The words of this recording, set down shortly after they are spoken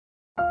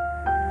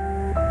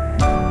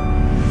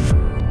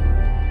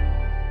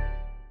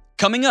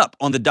Coming up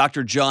on the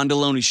Dr. John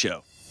Deloney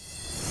Show.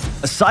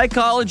 A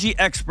psychology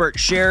expert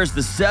shares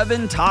the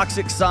 7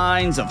 toxic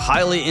signs of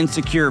highly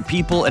insecure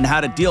people and how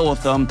to deal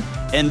with them.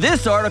 And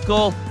this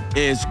article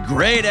is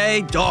grade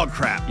A dog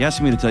crap. You asked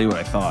me to tell you what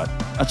I thought.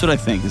 That's what I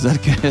think. Is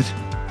that good?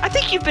 I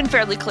think you've been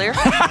fairly clear.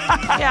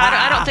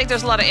 I don't think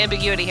there's a lot of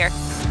ambiguity here.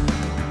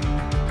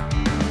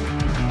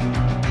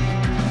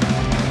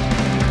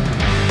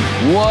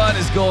 What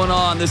is going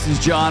on? This is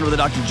John with the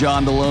Dr.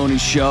 John Deloney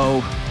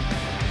Show.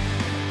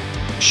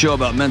 Show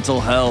about mental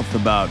health,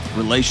 about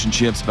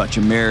relationships, about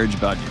your marriage,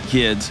 about your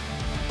kids.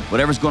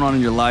 Whatever's going on in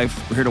your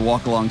life, we're here to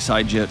walk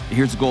alongside you.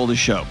 Here's the goal of the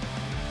show. I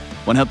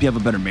want to help you have a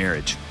better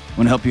marriage. I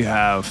want to help you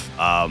have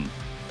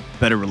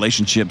better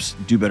relationships,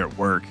 do better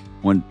work.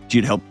 I want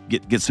you to help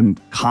get some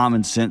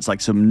common sense,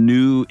 like some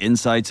new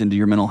insights into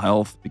your mental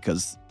health,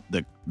 because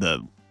the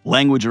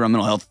language around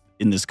mental health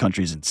in this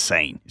country is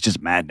insane. It's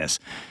just madness.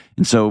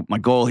 And so my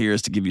goal here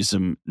is to give you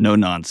some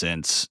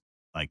no-nonsense,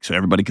 like so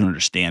everybody can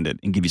understand it,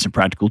 and give you some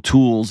practical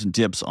tools and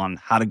tips on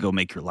how to go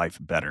make your life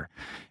better.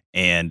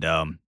 And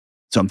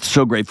so I'm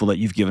so grateful that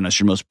you've given us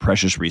your most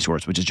precious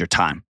resource, which is your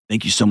time.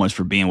 Thank you so much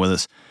for being with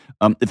us.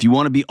 If you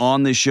want to be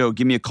on this show,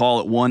 give me a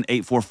call at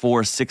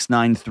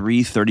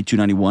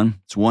 1-844-693-3291.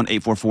 It's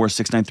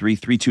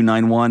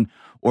 1-844-693-3291,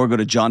 or go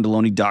to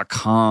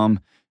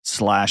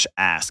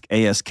johndeloney.com/ask,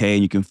 ASK,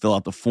 and you can fill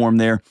out the form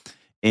there.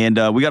 And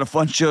we got a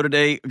fun show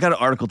today. We got an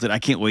article today. I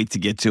can't wait to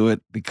get to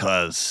it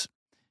because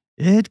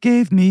it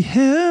gave me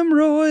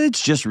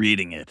hemorrhoids just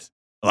reading it.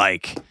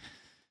 Like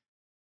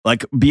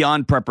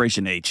beyond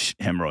preparation H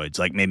hemorrhoids.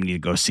 Like maybe need to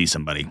go see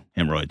somebody,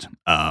 hemorrhoids.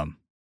 And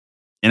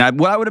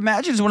what I would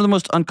imagine is one of the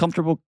most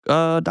uncomfortable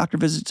doctor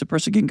visits a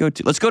person can go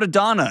to. Let's go to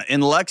Donna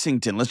in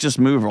Lexington. Let's just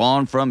move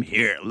on from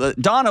here.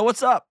 Donna,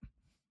 what's up?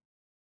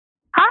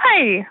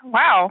 Hi.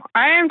 Wow.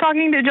 I am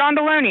talking to John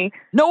Deloney.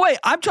 No way.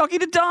 I'm talking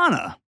to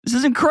Donna. This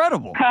is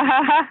incredible.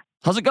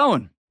 How's it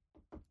going?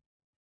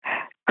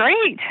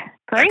 Great.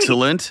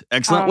 Excellent.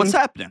 What's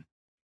happening?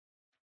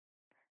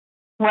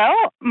 Well,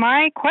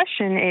 my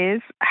question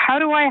is, how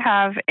do I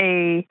have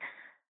a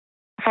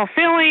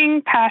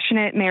fulfilling,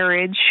 passionate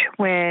marriage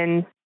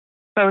when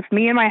both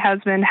me and my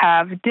husband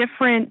have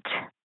different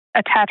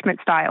attachment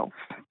styles?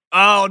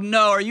 Oh,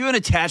 no. Are you an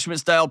attachment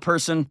style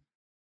person?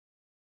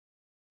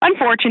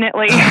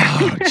 Unfortunately.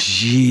 Oh,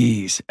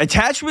 jeez.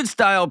 Attachment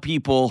style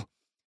people.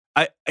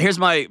 Here's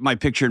my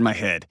picture in my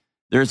head.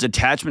 There's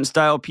attachment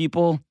style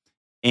people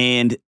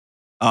and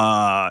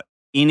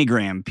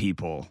Enneagram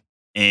people.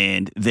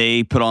 And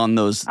they put on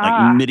those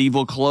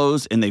medieval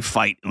clothes and they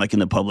fight like in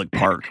the public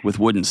park with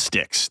wooden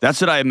sticks.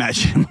 That's what I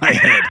imagine in my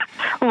head.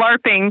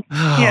 LARPing.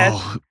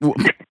 Oh,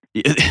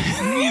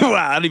 yes. Wow,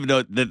 I don't even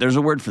know that there's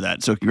a word for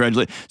that. So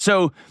congratulations.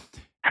 So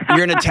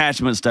you're an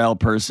attachment style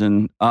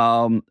person.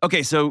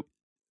 Okay, so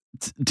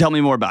tell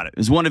me more about it.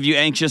 Is one of you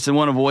anxious and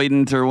one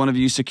avoidant, or one of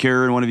you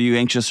secure and one of you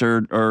anxious,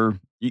 or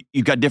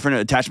you've got different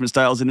attachment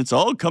styles and it's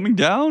all coming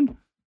down?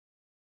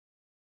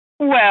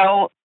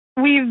 Well,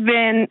 we've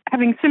been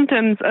having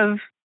symptoms of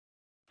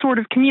sort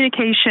of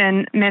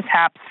communication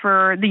mishaps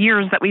for the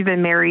years that we've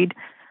been married.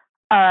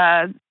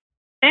 And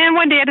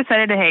one day I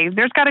decided, hey,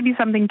 there's got to be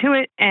something to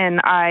it.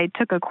 And I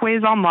took a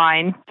quiz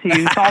online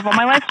to solve all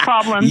my life's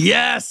problems.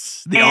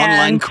 Yes, the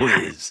online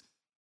quiz.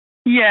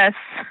 Yes.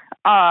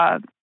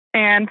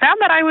 And found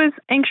that I was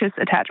anxious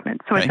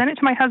attachment. So I sent it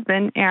to my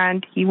husband,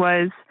 and he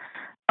was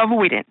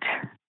avoidant.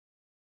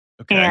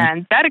 Okay.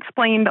 And that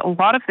explained a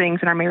lot of things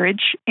in our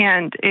marriage,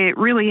 and it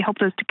really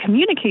helped us to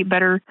communicate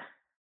better,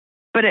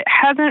 but it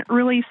hasn't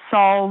really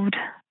solved,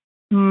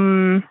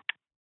 I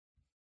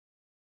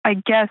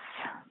guess,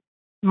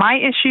 my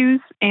issues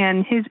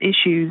and his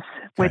issues,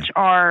 which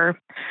are,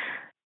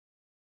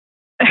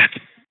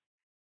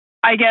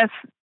 I guess,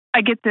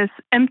 I get this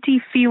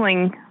empty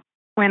feeling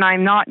when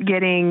I'm not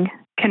getting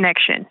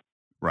connection.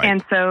 Right.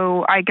 And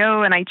so I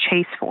go and I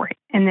chase for it.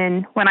 And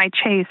then when I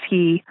chase,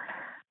 he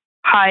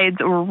hides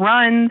or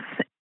runs,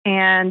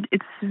 and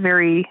it's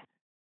very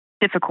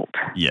difficult.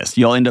 Yes,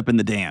 y'all end up in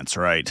the dance,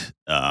 right?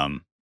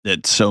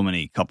 That so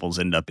many couples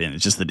end up in.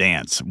 It's just the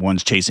dance.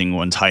 One's chasing,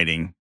 one's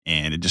hiding,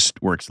 and it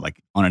just works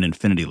like on an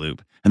infinity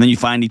loop. And then you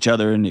find each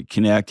other and it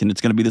connect, and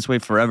it's going to be this way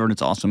forever, and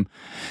it's awesome.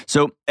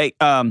 So, hey,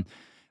 I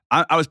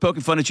was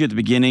poking fun at you at the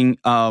beginning.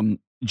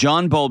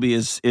 John Bowlby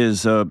is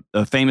a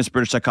famous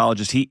British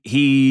psychologist.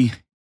 He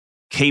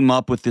came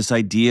up with this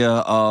idea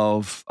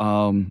of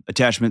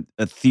attachment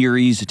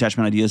theories,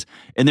 attachment ideas,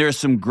 and there is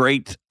some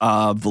great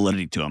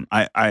validity to them.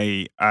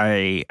 I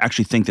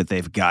actually think that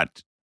they're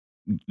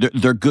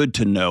good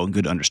to know and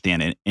good to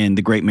understand. And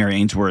the great Mary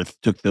Ainsworth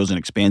took those and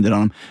expanded on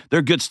them.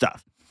 They're good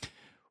stuff.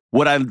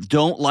 What I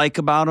don't like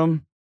about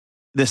them,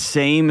 the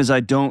same as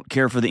I don't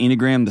care for the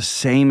Enneagram, the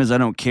same as I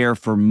don't care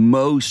for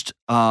most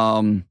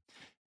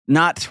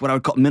not what I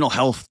would call mental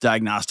health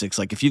diagnostics.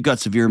 Like if you've got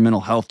severe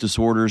mental health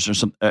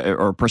disorders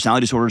or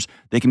personality disorders,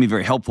 they can be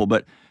very helpful.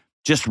 But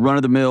just run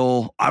of the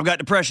mill, I've got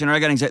depression or I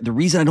got anxiety. The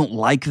reason I don't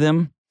like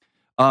them,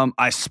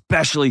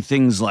 especially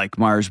things like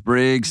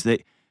Myers-Briggs,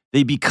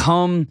 they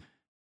become,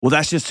 well,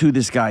 that's just who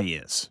this guy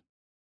is.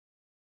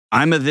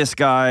 I'm a this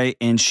guy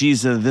and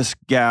she's a this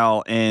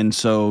gal. And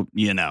so,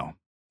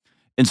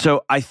 And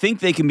so I think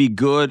they can be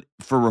good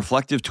for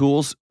reflective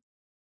tools.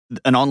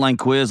 An online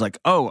quiz like,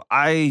 oh,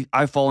 I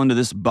fall into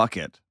this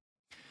bucket.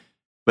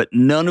 But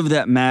none of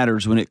that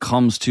matters when it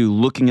comes to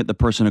looking at the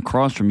person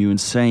across from you and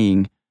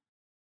saying,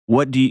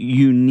 what do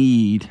you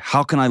need?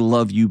 How can I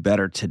love you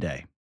better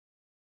today?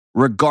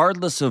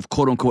 Regardless of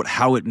quote unquote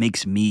how it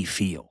makes me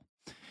feel.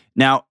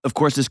 Now, of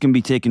course, this can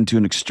be taken to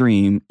an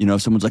extreme.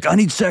 If someone's like, I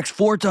need sex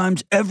 4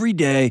 times every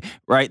day,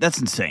 right? That's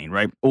insane,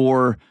 right?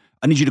 Or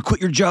I need you to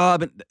quit your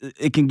job.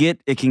 It can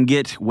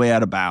get way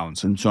out of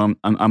bounds. And so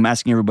I'm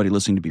asking everybody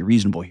listening to be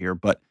reasonable here.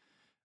 But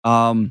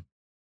my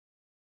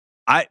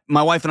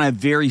wife and I have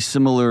very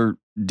similar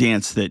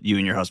dance that you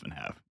and your husband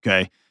have.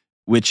 Okay,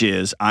 which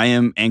is I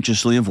am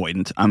anxiously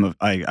avoidant.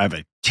 I have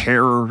a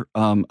terror.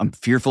 I'm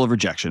fearful of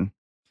rejection.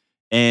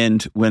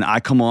 And when I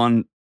come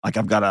on, like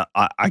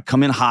I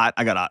come in hot.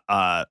 I got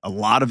a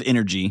lot of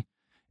energy,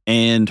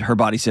 and her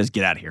body says,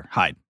 "Get out of here,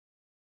 hide."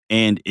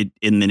 And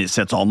then it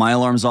sets all my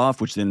alarms off,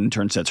 which then in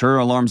turn sets her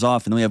alarms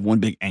off, and then we have one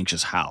big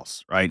anxious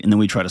house, right? And then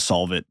we try to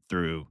solve it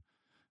through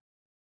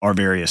our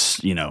various,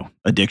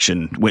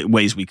 addiction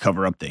ways we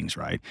cover up things,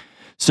 right?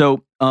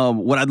 So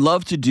what I'd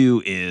love to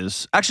do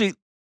is actually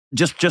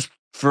just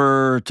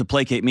to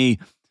placate me.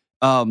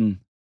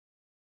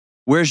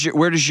 Where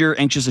does your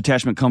anxious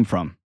attachment come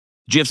from?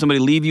 Did you have somebody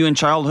leave you in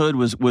childhood?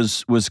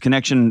 Was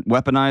connection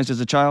weaponized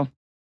as a child?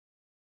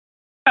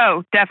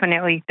 Oh,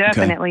 definitely.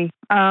 Okay.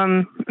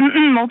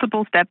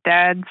 Multiple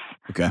stepdads.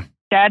 Okay.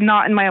 Dad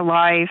not in my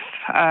life.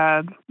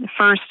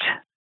 First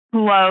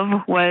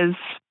love was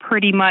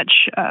pretty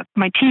much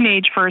my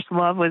teenage first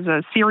love was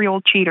a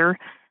serial cheater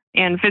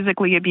and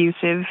physically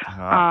abusive.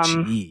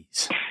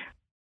 Jeez.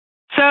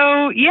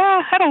 So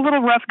yeah, had a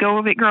little rough go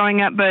of it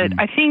growing up, but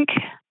I think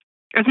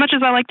as much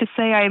as I like to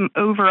say I'm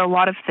over a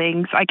lot of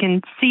things, I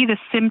can see the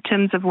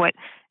symptoms of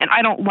and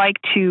I don't like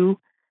to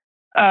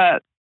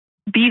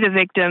be the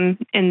victim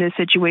in this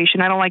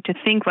situation. I don't like to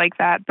think like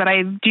that, but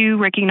I do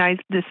recognize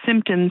the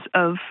symptoms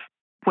of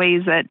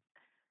ways that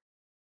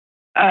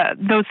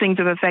those things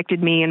have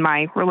affected me in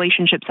my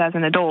relationships as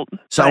an adult.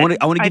 So I want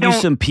to give you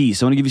some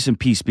peace. I want to give you some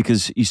peace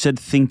because you said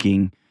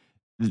thinking.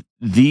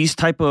 These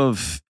type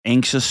of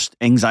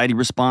anxiety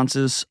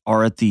responses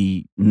are at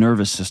the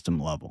nervous system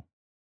level.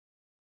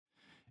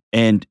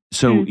 And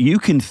so you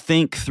can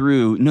think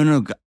through,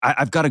 no,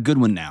 I've got a good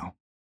one now.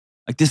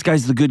 Like this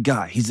guy's the good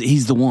guy.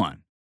 He's the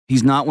one.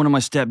 He's not one of my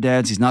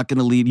stepdads. He's not going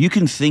to leave. You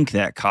can think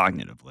that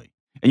cognitively.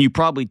 And you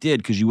probably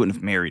did because you wouldn't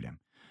have married him.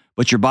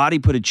 But your body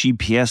put a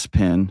GPS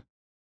pin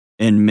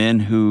in men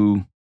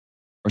who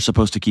are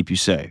supposed to keep you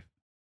safe,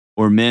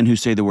 or men who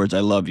say the words, I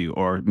love you,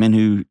 or men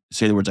who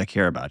say the words, I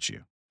care about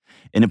you.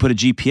 And it put a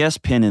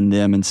GPS pin in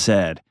them and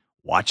said,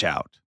 watch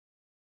out.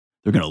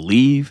 They're going to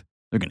leave.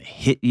 They're going to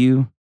hit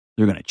you.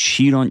 They're going to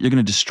cheat on you. They're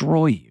going to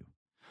destroy you.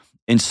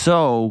 And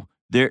so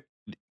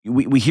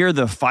we hear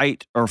the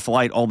fight or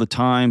flight all the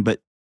time,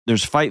 but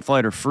there's fight,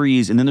 flight, or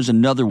freeze. And then there's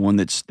another one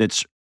that's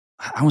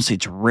I won't say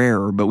it's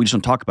rarer, but we just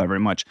don't talk about it very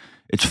much.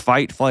 It's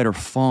fight, flight, or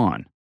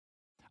fawn.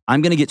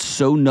 I'm going to get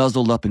so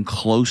nuzzled up and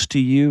close to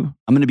you.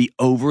 I'm going to be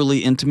overly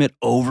intimate,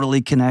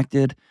 overly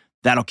connected.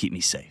 That'll keep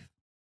me safe.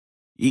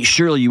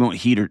 Surely you won't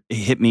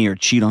hit me or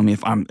cheat on me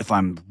if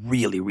I'm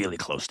really, really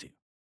close to you,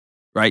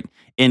 right?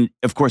 And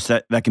of course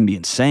that can be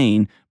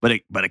insane, but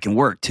it can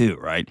work too,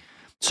 right?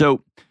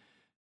 So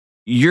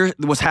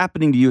what's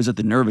happening to you is at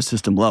the nervous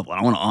system level.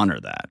 I want to honor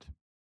that.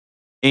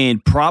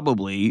 And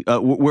probably,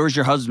 where's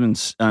your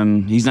husband's?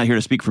 He's not here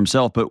to speak for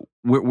himself, but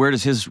where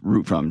does his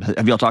root from?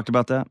 Have y'all talked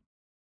about that?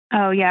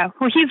 Oh yeah,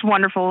 well he's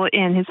wonderful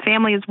and his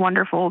family is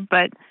wonderful,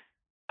 but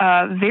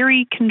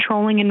very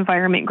controlling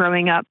environment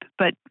growing up,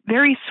 but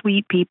very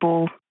sweet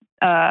people,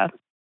 other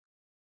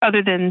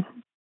than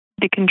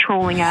the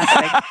controlling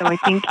aspect. So I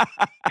think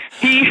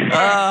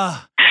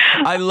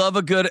I love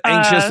a good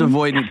anxious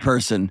avoidant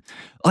person.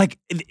 Like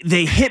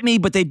they hit me,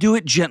 but they do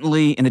it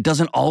gently and it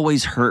doesn't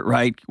always hurt,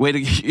 right?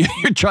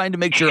 You're trying to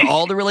make sure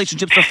all the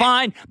relationships are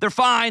fine. They're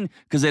fine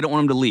because they don't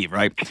want them to leave,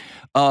 right?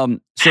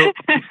 So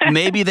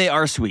maybe they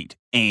are sweet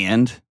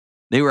and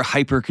they were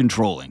hyper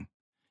controlling.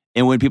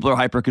 And when people are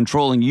hyper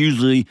controlling,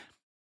 usually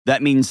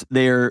that means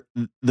the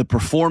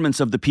performance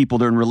of the people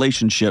they're in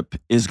relationship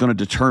is going to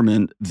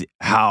determine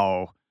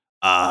how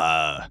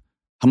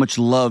much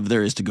love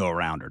there is to go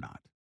around or not.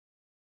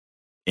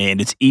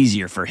 And it's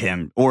easier for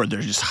him, or they're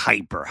just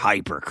hyper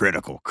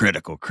critical.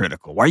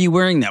 Why are you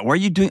wearing that? Why are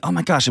you doing? Oh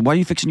my gosh! Why are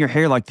you fixing your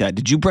hair like that?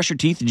 Did you brush your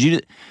teeth?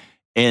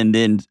 And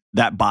then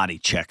that body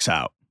checks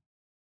out.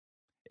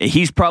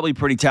 He's probably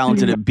pretty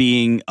talented at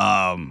being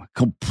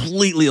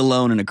completely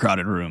alone in a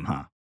crowded room,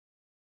 huh?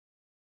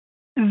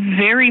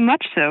 Very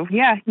much so.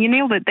 Yeah, you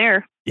nailed it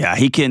there. Yeah,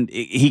 he can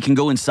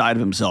go inside of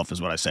himself,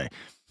 is what I say.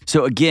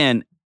 So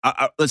again,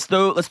 let's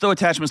throw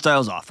attachment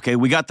styles off. Okay,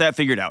 we got that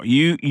figured out.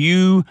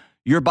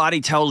 Your body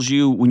tells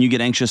you when you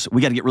get anxious,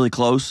 we got to get really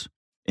close,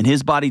 and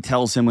his body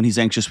tells him when he's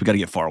anxious, we got to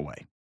get far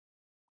away.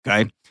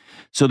 Okay,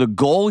 So the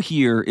goal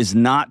here is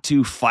not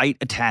to fight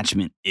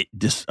attachment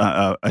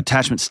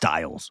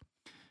styles.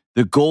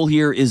 The goal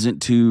here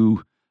isn't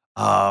to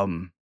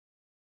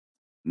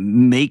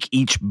make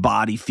each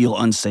body feel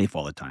unsafe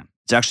all the time.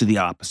 It's actually the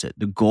opposite.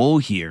 The goal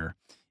here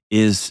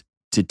is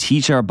to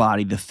teach our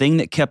body the thing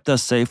that kept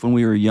us safe when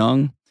we were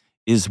young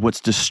is what's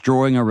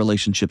destroying our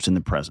relationships in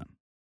the present.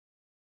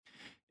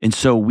 And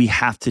so we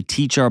have to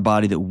teach our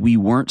body that we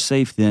weren't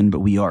safe then, but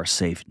we are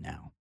safe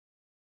now.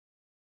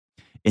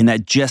 And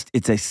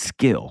it's a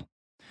skill.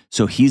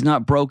 So he's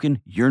not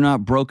broken. You're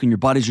not broken. Your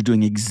bodies are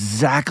doing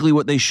exactly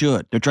what they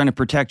should. They're trying to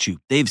protect you.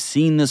 They've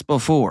seen this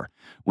before.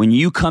 When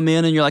you come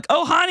in and you're like,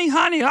 oh, honey,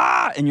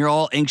 and you're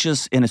all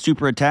anxious and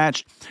super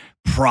attached,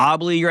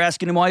 probably you're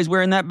asking him why he's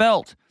wearing that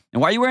belt.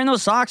 And why are you wearing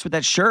those socks with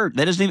that shirt?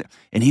 That doesn't even,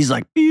 and he's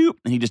like, beep,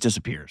 and he just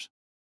disappears.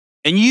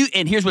 And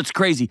here's what's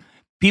crazy.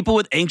 People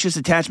with anxious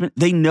attachment,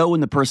 they know when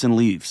the person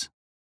leaves.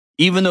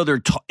 Even though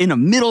they're in the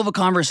middle of a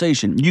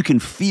conversation, you can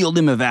feel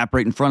them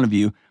evaporate in front of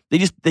you. They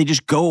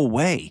just go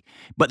away.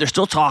 But they're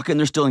still talking,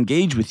 they're still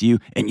engaged with you,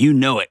 and you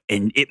know it,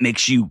 and it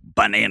makes you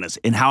bananas.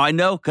 And how I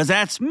know? Because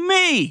that's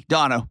me,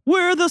 Donna.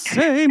 We're the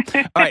same.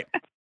 All right.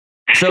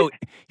 So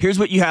here's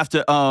what you have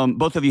to,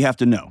 both of you have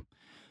to know.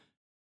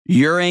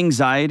 Your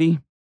anxiety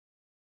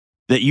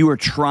that you are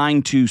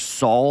trying to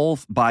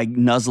solve by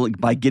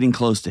getting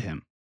close to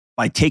him,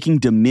 by taking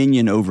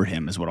dominion over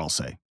him is what I'll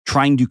say,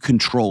 trying to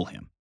control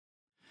him.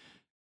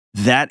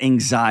 That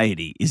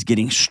anxiety is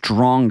getting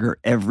stronger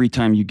every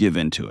time you give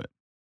into it.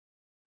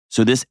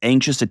 So this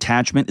anxious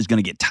attachment is going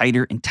to get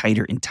tighter and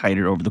tighter and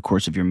tighter over the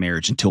course of your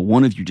marriage until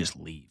one of you just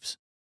leaves.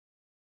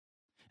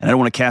 And I don't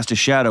want to cast a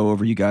shadow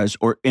over you guys.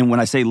 And when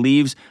I say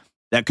leaves,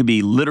 that could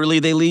be literally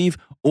they leave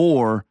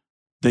or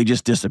they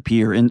just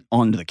disappear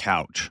onto the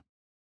couch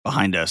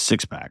behind a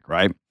six-pack,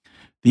 right?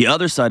 The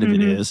other side of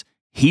it is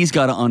he's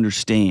got to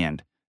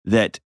understand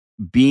that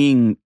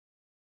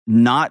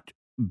not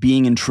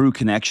being in true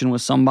connection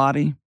with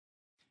somebody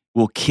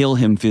will kill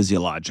him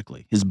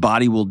physiologically. His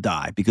body will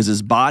die because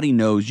his body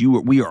knows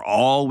we are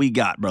all we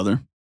got,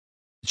 brother.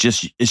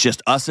 It's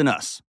just us and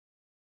us.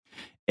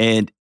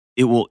 And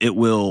it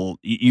will,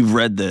 you've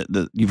read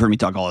you've heard me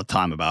talk all the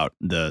time about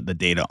the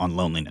data on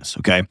loneliness,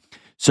 okay?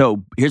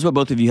 So here's what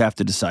both of you have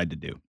to decide to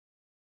do.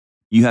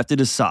 You have to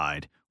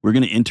decide we're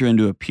going to enter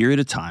into a period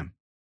of time.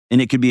 And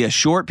it could be a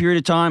short period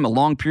of time, a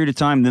long period of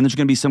time. Then there's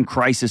going to be some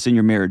crisis in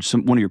your marriage.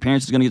 One of your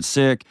parents is going to get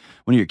sick.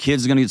 One of your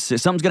kids is going to get sick.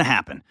 Something's going to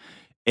happen.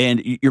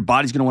 And your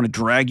body's going to want to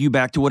drag you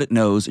back to what it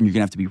knows. And you're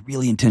going to have to be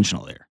really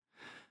intentional there.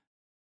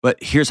 But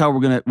here's how we're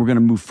going to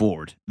move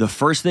forward. The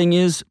first thing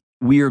is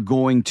we are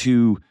going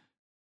to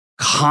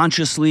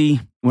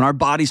consciously, when our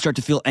bodies start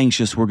to feel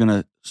anxious, we're going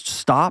to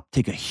stop,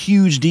 take a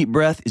huge deep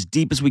breath as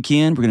deep as we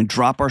can. We're going to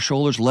drop our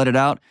shoulders, let it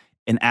out,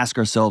 and ask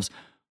ourselves,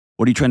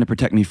 what are you trying to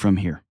protect me from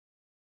here?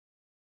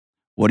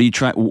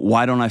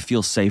 Why don't I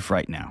feel safe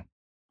right now?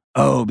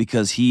 Oh,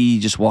 because he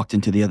just walked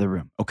into the other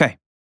room. Okay.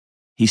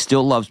 He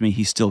still loves me.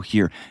 He's still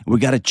here. We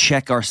got to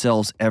check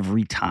ourselves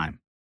every time.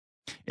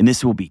 And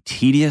this will be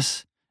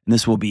tedious and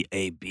this will be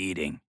a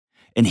beating.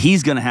 And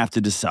he's going to have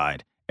to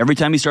decide every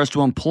time he starts to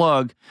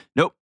unplug,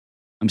 nope,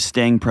 I'm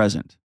staying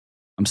present.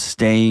 I'm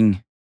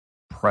staying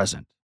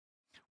present.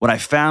 What I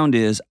found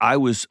is I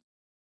was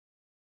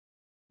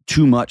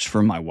too much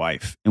for my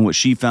wife. And what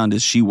she found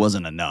is she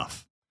wasn't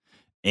enough.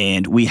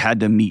 And we had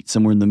to meet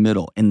somewhere in the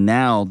middle. And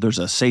now there's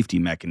a safety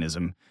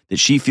mechanism that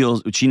she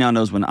now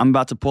knows when I'm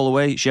about to pull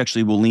away, she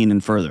actually will lean in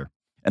further.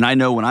 And I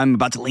know when I'm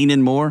about to lean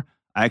in more,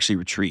 I actually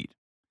retreat.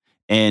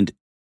 And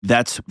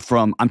that's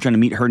I'm trying to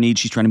meet her needs.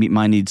 She's trying to meet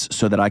my needs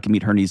so that I can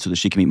meet her needs so that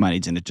she can meet my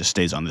needs. And it just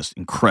stays on this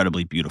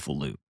incredibly beautiful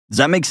loop. Does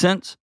that make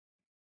sense?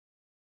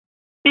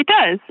 It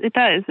does. It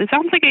does. It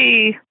sounds like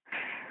a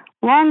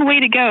long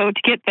way to go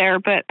to get there,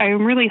 but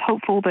I'm really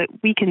hopeful that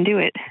we can do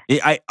it.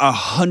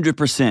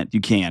 100%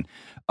 you can.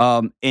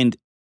 And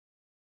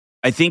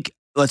I think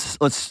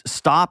let's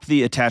stop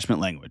the attachment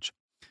language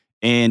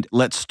and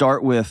let's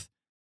start with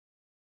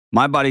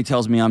my body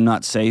tells me I'm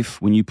not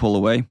safe when you pull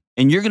away.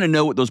 And you're going to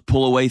know what those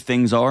pull away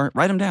things are.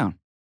 Write them down.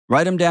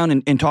 Write them down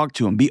and talk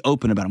to them. Be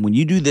open about them. When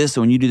you do this,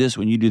 when you do this,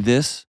 when you do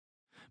this.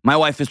 My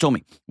wife has told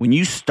me, when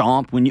you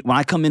stomp, when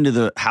I come into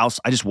the house,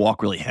 I just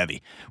walk really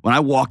heavy. When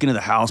I walk into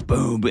the house,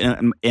 boom,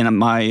 and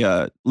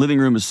my living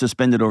room is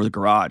suspended over the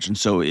garage. And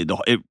so it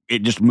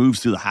just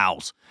moves through the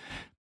house.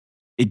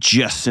 It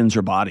just sends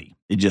her body.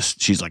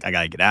 She's like, I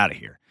got to get out of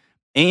here.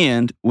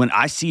 And when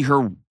I see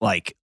her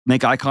like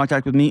make eye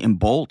contact with me and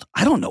bolt,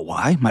 I don't know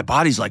why. My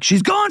body's like,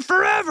 she's gone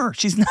forever.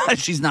 She's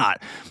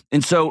not.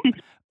 And so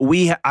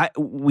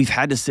we've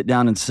had to sit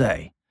down and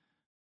say,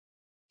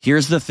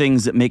 here's the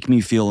things that make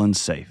me feel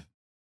unsafe.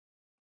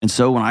 And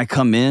so when I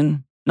come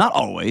in, not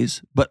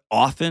always, but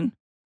often,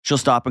 she'll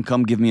stop and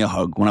come give me a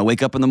hug. When I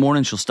wake up in the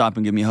morning, she'll stop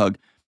and give me a hug.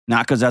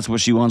 Not because that's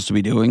what she wants to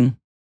be doing.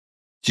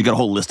 She's got a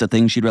whole list of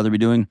things she'd rather be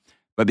doing,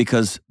 but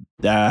because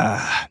now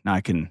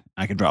I can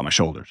drop my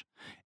shoulders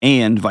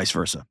and vice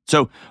versa.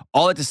 So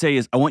all that to say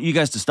is I want you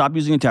guys to stop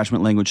using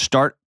attachment language.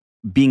 Start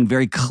being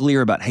very clear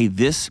about, hey,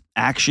 this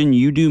action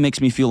you do makes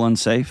me feel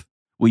unsafe.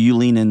 Will you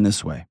lean in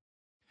this way?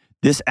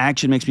 This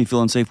action makes me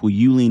feel unsafe. Will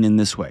you lean in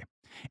this way?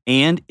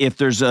 And if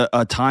there's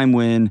a time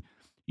when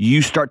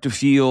you start to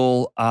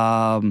feel,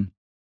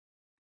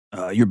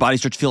 your body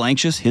starts to feel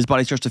anxious, his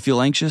body starts to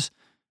feel anxious,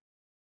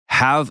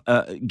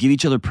 give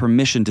each other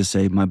permission to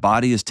say, my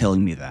body is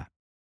telling me that.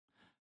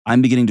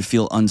 I'm beginning to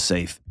feel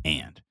unsafe,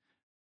 and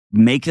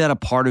make that a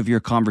part of your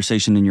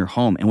conversation in your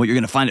home. And what you're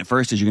going to find at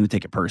first is you're going to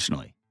take it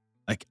personally.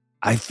 Like,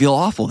 I feel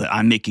awful that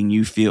I'm making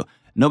you feel.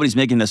 Nobody's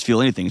making us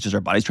feel anything. It's just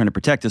our body's trying to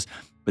protect us.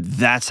 But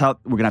that's how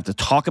we're going to have to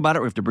talk about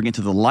it. We have to bring it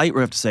to the light.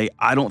 We have to say,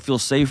 I don't feel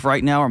safe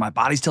right now, or my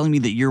body's telling me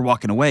that you're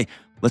walking away.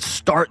 Let's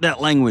start that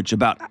language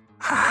about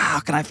how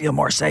can I feel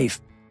more safe?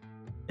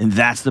 And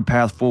that's the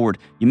path forward.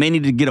 You may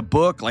need to get a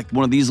book, like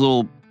one of these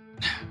little,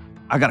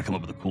 I got to come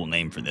up with a cool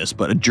name for this,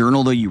 but a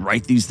journal that you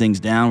write these things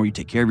down where you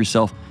take care of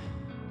yourself.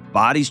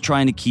 Body's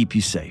trying to keep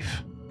you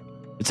safe.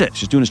 That's it. It's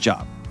just doing its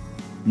job.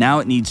 Now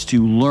it needs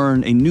to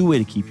learn a new way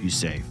to keep you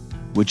safe,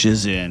 which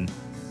is in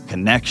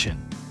connection,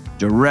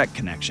 direct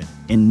connection.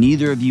 And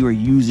neither of you are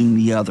using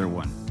the other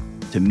one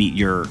to meet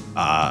your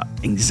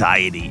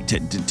anxiety,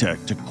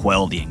 to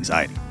quell the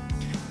anxiety.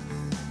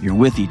 You're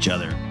with each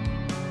other,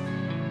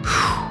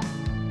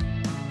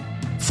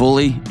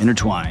 fully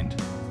intertwined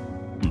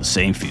on the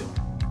same field.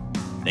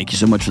 Thank you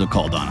so much for the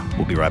call, Donna.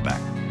 We'll be right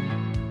back.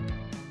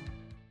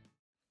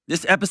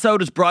 This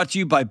episode is brought to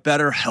you by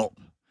BetterHelp.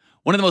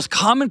 One of the most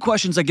common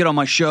questions I get on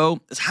my show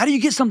is, how do you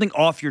get something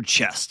off your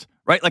chest,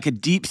 right? Like a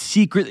deep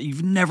secret that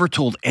you've never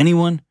told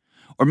anyone.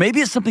 Or maybe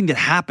it's something that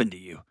happened to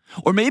you.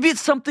 Or maybe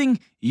it's something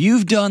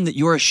you've done that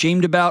you're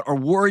ashamed about or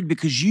worried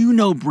because you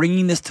know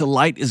bringing this to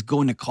light is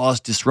going to cause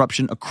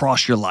disruption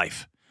across your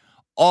life.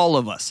 All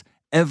of us,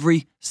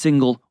 every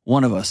single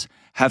one of us,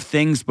 have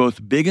things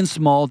both big and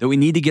small that we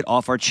need to get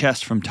off our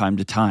chest from time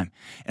to time.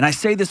 And I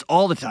say this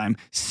all the time,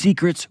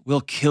 secrets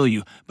will kill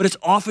you, but it's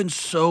often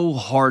so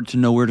hard to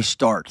know where to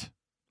start.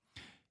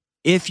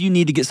 If you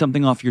need to get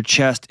something off your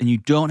chest and you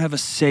don't have a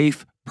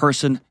safe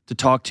person to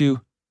talk to,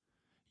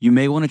 you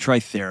may want to try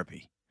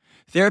therapy.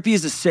 Therapy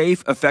is a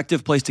safe,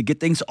 effective place to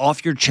get things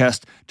off your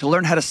chest, to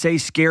learn how to say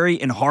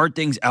scary and hard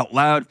things out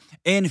loud,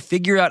 and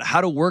figure out how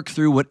to work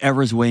through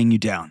whatever's weighing you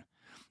down.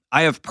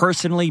 I have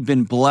personally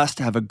been blessed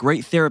to have a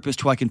great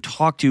therapist who I can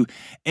talk to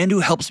and who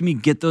helps me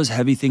get those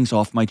heavy things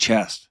off my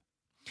chest.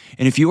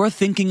 And if you are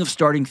thinking of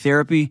starting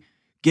therapy,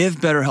 give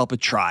BetterHelp a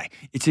try.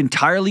 It's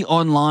entirely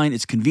online,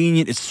 it's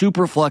convenient, it's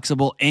super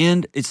flexible,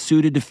 and it's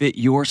suited to fit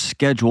your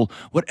schedule,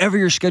 whatever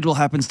your schedule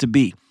happens to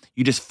be.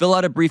 You just fill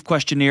out a brief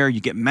questionnaire,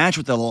 you get matched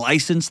with a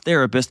licensed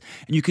therapist,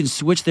 and you can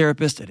switch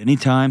therapists at any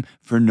time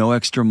for no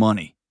extra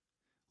money.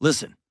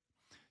 Listen,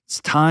 it's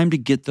time to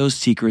get those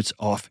secrets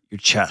off your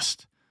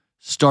chest.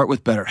 Start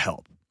with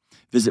BetterHelp.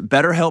 Visit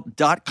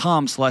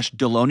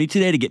BetterHelp.com/Delony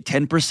today to get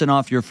 10%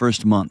 off your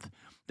first month.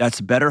 That's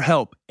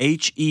BetterHelp,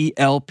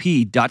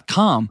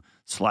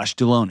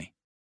 HELP.com/Delony.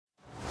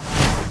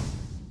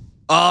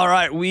 All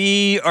right,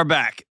 we are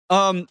back.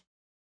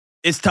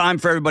 It's time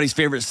for everybody's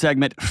favorite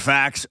segment,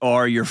 Facts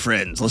Are Your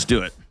Friends. Let's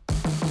do it.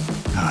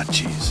 Ah,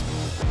 jeez.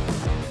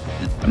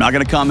 I'm not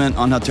going to comment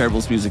on how terrible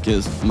this music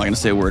is. I'm not going to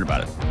say a word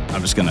about it.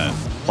 I'm just going to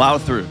plow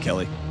through,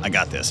 Kelly. I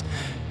got this.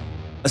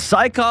 A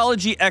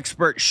psychology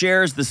expert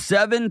shares the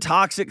 7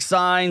 toxic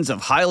signs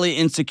of highly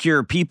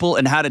insecure people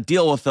and how to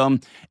deal with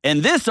them.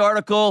 And this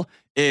article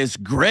is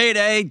grade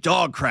A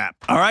dog crap.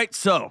 All right,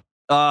 so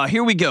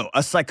here we go.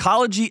 A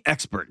psychology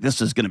expert.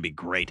 This is going to be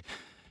great.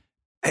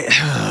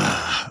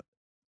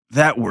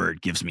 That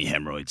word gives me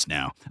hemorrhoids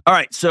now. All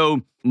right,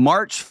 so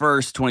March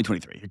 1st,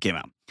 2023, it came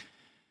out.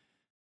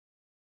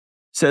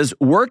 Says,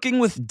 working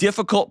with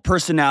difficult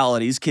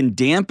personalities can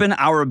dampen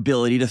our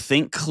ability to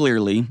think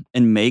clearly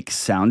and make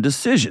sound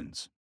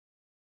decisions.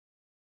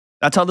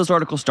 That's how this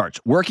article starts.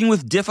 Working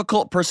with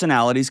difficult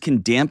personalities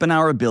can dampen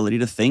our ability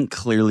to think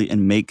clearly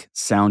and make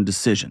sound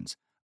decisions.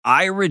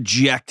 I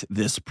reject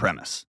this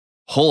premise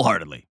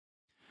wholeheartedly.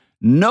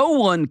 No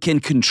one can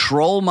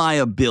control my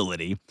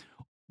ability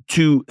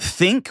to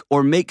think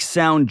or make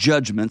sound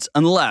judgments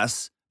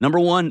unless, number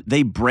one,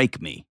 they break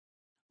me.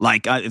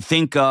 Like, I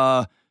think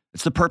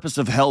it's the purpose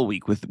of Hell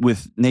Week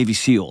with Navy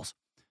SEALs.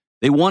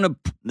 They want to,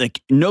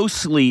 like, no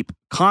sleep,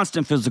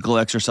 constant physical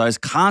exercise,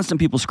 constant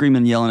people screaming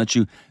and yelling at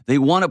you. They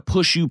want to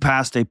push you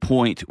past a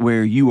point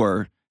where you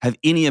have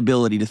any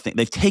ability to think.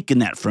 They've taken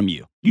that from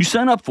you. You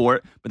sign up for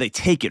it, but they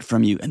take it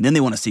from you, and then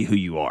they want to see who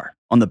you are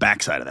on the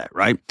backside of that,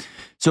 right?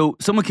 So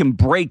someone can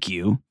break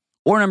you,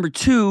 or number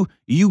two,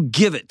 you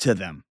give it to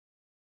them.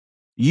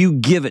 You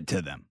give it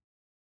to them.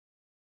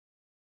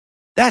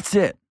 That's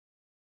it.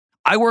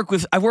 I've worked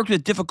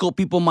with difficult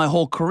people my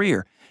whole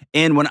career.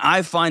 And when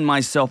I find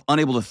myself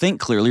unable to think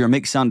clearly or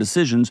make sound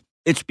decisions,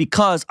 it's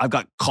because I've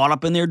got caught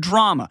up in their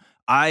drama.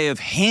 I have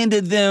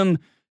handed them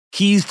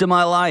keys to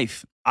my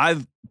life.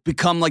 I've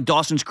become like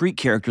Dawson's Creek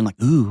character and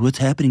like, ooh, what's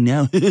happening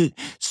now?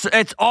 So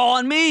it's all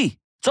on me.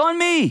 It's on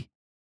me.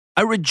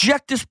 I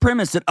reject this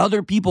premise that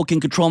other people can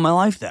control my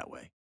life that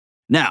way.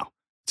 Now,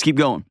 let's keep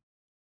going.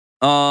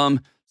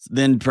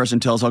 Then the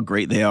person tells how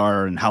great they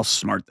are and how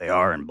smart they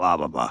are and blah,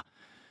 blah, blah.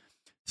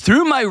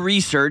 Through my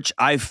research,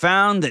 I've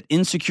found that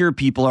insecure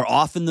people are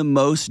often the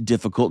most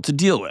difficult to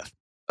deal with.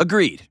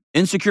 Agreed.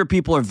 Insecure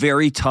people are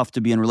very tough to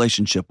be in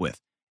relationship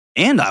with.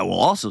 And I will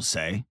also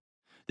say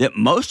that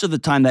most of the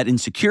time that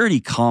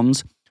insecurity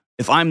comes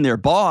if I'm their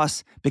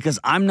boss because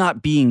I'm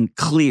not being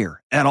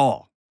clear at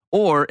all.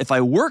 Or if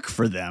I work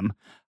for them,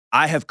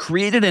 I have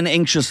created an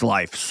anxious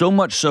life, so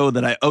much so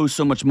that I owe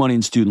so much money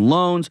in student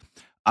loans.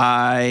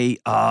 I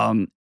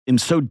am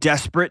so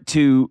desperate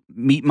to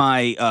meet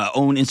my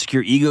own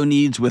insecure ego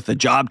needs with a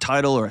job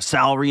title or a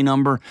salary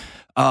number.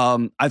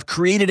 I've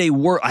created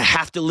I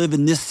have to live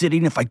in this city,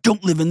 and if I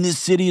don't live in this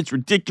city, it's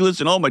ridiculous,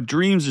 and all my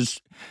dreams is.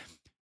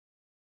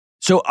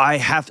 So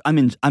I'm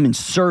in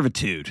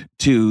servitude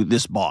to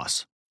this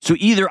boss. So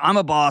either I'm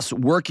a boss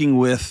working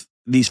with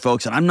these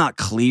folks and I'm not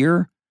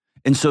clear,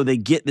 and so they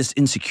get this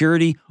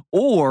insecurity,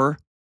 or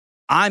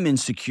I'm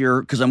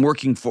insecure because I'm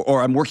working for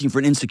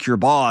an insecure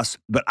boss,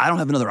 but I don't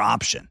have another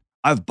option.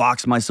 I've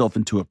boxed myself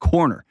into a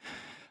corner.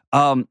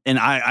 And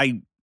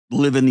I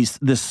live in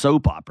this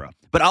soap opera.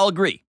 But I'll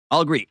agree.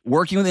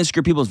 Working with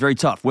insecure people is very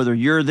tough, whether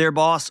you're their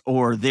boss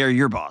or they're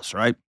your boss,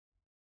 right?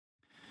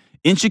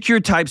 Insecure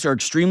types are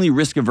extremely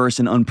risk-averse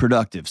and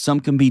unproductive.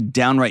 Some can be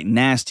downright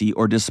nasty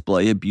or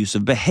display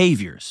abusive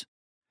behaviors.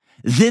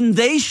 Then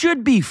they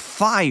should be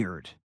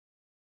fired.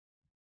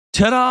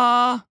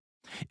 Ta-da!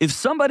 If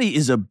somebody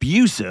is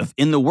abusive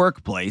in the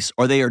workplace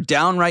or they are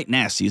downright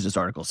nasty, as this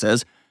article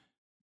says,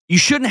 you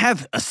shouldn't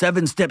have a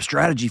 7-step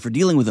strategy for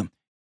dealing with them.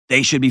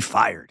 They should be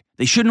fired.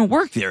 They shouldn't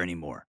work there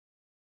anymore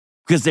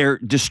because they're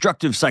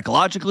destructive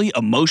psychologically,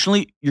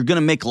 emotionally. You're going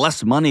to make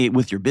less money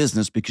with your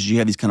business because you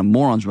have these kind of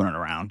morons running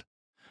around.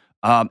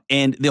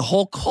 And the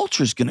whole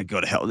culture is going to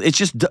go to hell.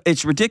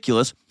 It's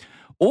ridiculous.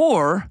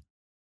 Or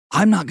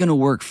I'm not going to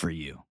work for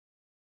you.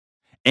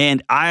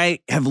 And I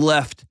have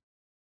left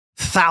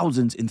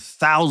thousands and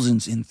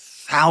thousands and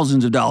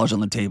thousands of dollars on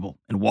the table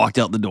and walked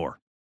out the door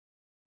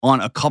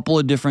on a couple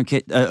of different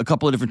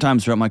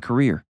times throughout my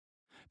career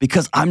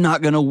because I'm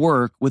not going to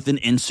work with an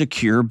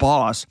insecure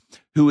boss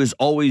who is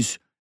always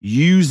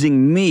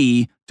using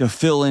me to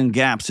fill in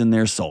gaps in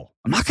their soul.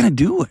 I'm not going to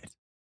do it.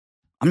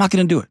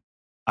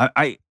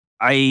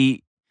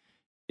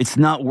 It's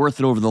not worth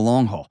it over the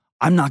long haul.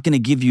 I'm not going to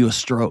give you a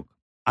stroke.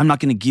 I'm not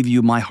going to give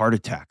you my heart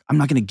attack. I'm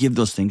not going to give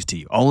those things to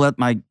you.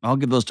 I'll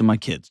give those to my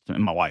kids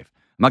and my wife.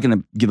 I'm not going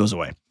to give those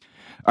away.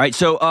 All right.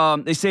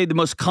 So they say the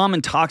most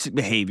common toxic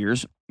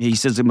behaviors. He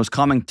says the most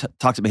common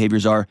toxic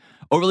behaviors are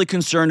overly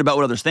concerned about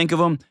what others think of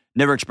them,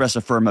 never express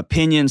a firm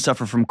opinion,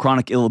 suffer from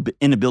chronic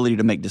inability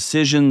to make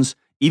decisions.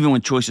 Even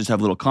when choices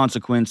have little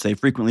consequence, they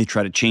frequently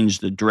try to change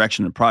the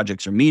direction of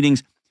projects or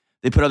meetings.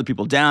 They put other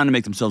people down to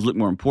make themselves look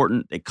more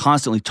important. They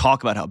constantly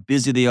talk about how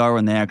busy they are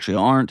when they actually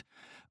aren't,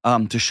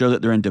 to show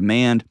that they're in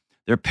demand.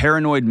 They're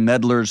paranoid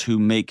meddlers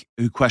who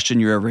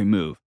question your every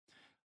move.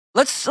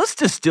 Let's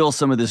distill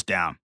some of this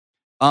down.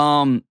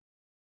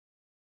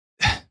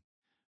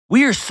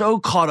 We are so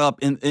caught up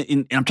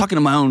in I'm talking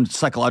to my own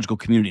psychological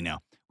community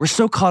now. We're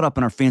so caught up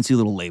in our fancy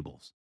little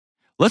labels.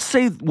 Let's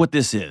say what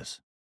this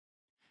is.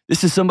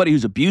 This is somebody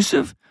who's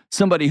abusive,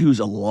 somebody who's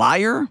a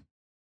liar,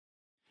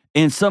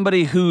 and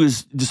somebody who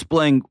is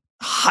displaying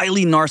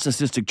highly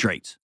narcissistic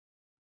traits.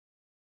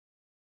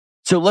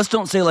 So let's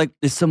don't say like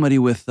it's somebody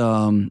with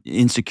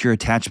insecure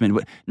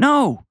attachment.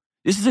 No,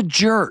 this is a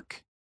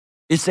jerk.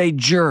 It's a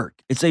jerk.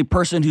 It's a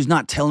person who's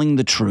not telling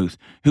the truth,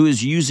 who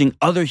is using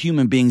other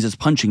human beings as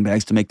punching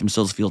bags to make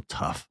themselves feel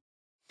tough.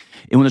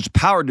 And when there's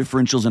power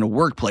differentials in a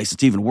workplace,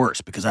 it's even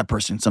worse because that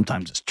person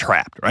sometimes is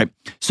trapped, right?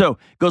 So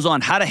it goes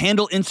on, how to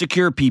handle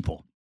insecure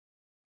people.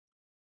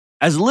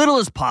 As little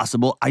as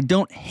possible, I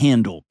don't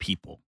handle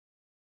people.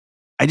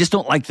 I just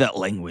don't like that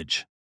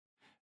language.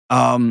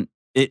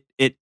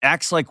 It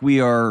acts like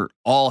we are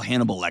all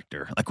Hannibal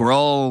Lecter, like we're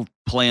all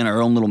playing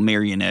our own little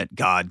marionette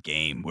God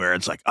game where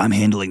it's like, I'm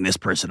handling this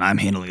person, I'm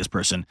handling this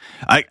person.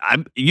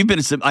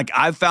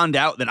 I've found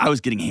out that I was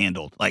getting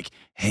handled. Like,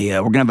 hey,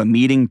 we're gonna have a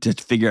meeting to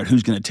figure out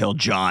who's gonna tell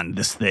John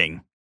this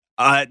thing.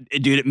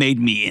 Dude, it made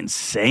me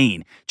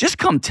insane. Just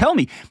come tell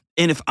me.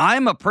 And if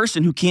I'm a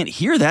person who can't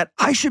hear that,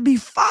 I should be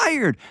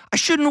fired. I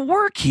shouldn't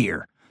work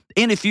here.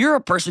 And if you're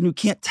a person who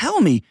can't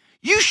tell me,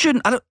 you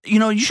shouldn't.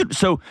 You should.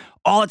 So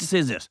all I have to say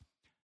is this: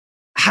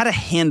 how to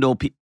handle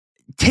people.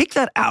 Take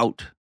that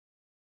out.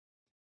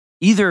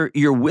 Either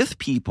you're with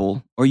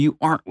people or you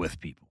aren't with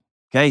people.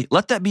 Okay,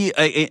 let that be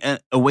a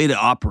way to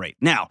operate.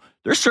 Now,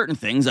 there's certain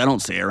things I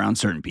don't say around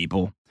certain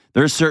people.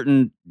 There's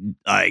certain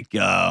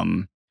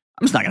I'm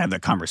just not gonna have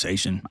that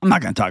conversation. I'm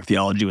not gonna talk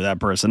theology with that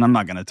person. I'm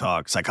not gonna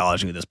talk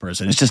psychology with this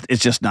person. It's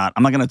just not.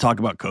 I'm not gonna talk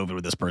about COVID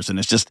with this person.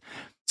 It's just,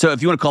 so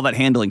if you want to call that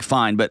handling,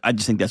 fine. But I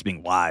just think that's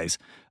being wise.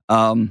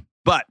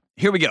 But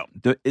here we go.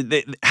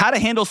 How to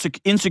handle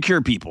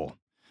insecure people.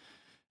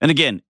 And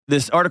again,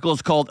 this article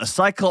is called A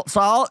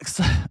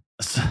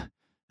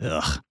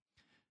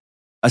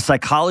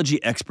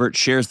psychology expert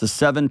shares the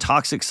 7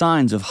 toxic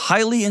signs of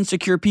highly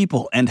insecure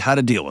people and how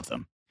to deal with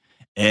them.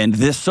 And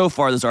this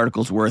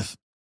article is worth,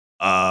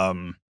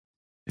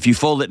 if you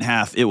fold it in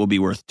half, it will be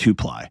worth 2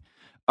 ply.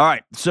 All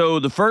right. So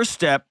the first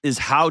step is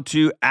how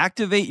to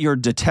activate your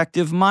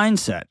detective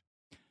mindset.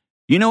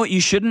 You know what you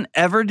shouldn't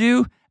ever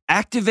do?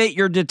 Activate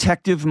your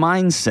detective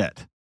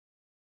mindset.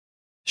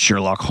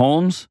 Sherlock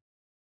Holmes,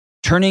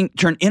 turn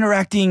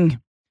interacting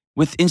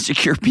with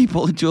insecure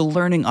people into a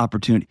learning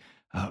opportunity.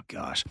 Oh,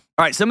 gosh.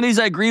 All right. Some of these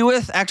I agree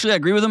with. Actually, I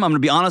agree with them. I'm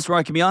going to be honest where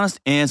I can be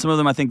honest. And some of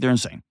them I think they're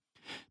insane.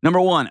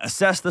 Number one,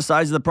 assess the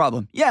size of the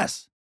problem.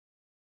 Yes.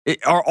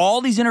 Are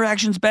all these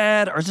interactions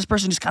bad? Or is this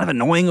person just kind of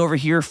annoying over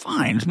here?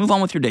 Fine. Just move on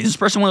with your day. Is this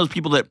person one of those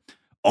people that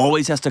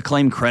always has to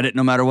claim credit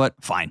no matter what?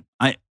 Fine.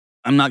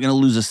 I'm not going to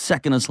lose a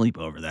second of sleep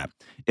over that.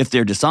 If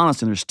they're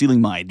dishonest and they're stealing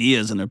my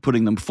ideas and they're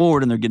putting them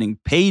forward and they're getting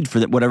paid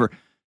for that, whatever,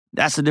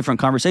 that's a different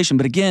conversation.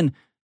 But again,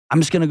 I'm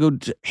just going to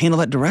go handle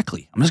that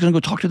directly. I'm just going to go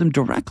talk to them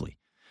directly.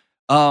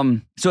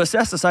 So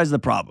assess the size of the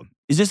problem.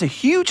 Is this a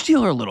huge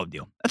deal or a little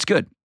deal? That's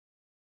good.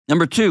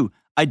 Number two,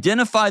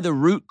 identify the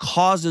root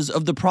causes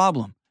of the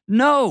problem.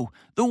 No,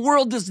 the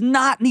world does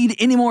not need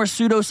any more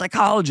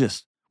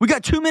pseudo-psychologists. We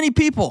got too many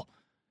people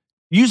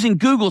using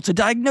Google to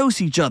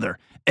diagnose each other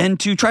and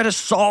to try to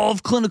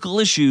solve clinical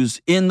issues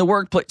in the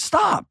workplace.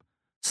 Stop.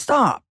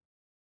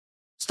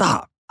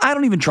 I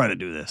don't even try to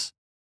do this.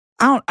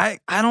 I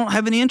don't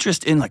have any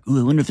interest in like, ooh,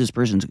 I wonder if this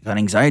person's got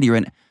anxiety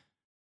right now.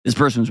 This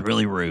person's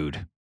really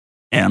rude.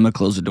 And I'm going to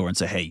close the door and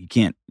say, hey,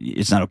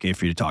 it's not okay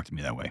for you to talk to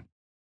me that way.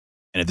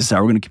 And if this is how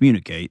we're going to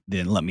communicate,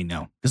 then let me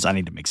know because I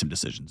need to make some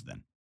decisions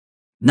then.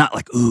 Not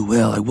like, ooh,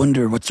 well, I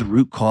wonder what's the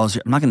root cause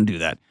here. I'm not going to do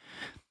that.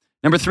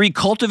 Number three,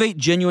 cultivate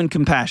genuine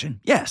compassion.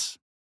 Yes,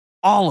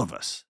 all of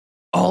us,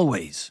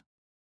 always.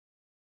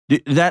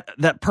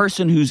 That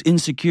person who's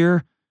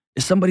insecure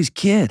is somebody's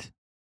kid.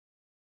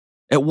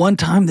 At one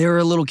time, they were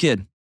a little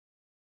kid.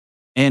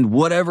 And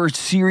whatever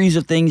series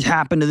of things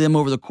happened to them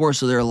over the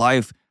course of their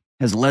life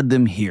has led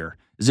them here.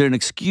 Is it an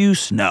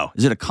excuse? No.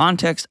 Is it a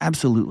context?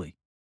 Absolutely.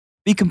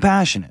 Be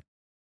compassionate.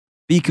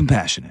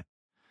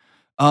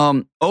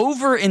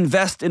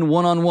 Over-invest in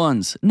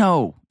one-on-ones.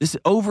 No.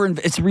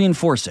 It's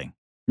reinforcing.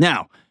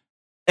 Now,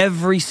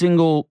 every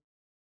single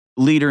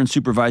leader and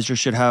supervisor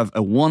should have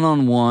a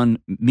one-on-one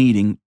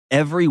meeting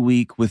every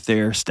week with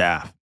their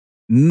staff.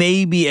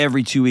 Maybe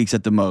every 2 weeks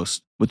at the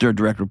most with their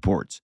direct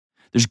reports.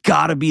 There's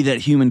got to be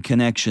that human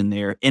connection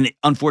there. And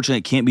unfortunately,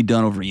 it can't be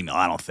done over email,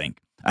 I don't think.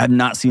 I have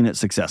not seen it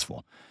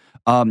successful.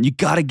 You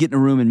got to get in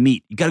a room and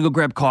meet. You got to go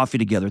grab coffee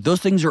together.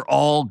 Those things are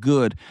all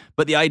good.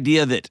 But the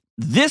idea that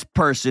this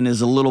person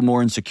is a little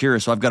more insecure,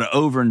 so I've got to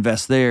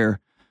overinvest there.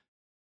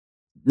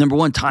 Number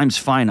one, time's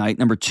finite.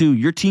 Number two,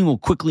 your team will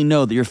quickly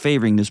know that you're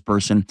favoring this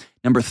person.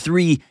 Number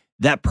three,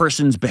 that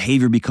person's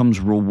behavior becomes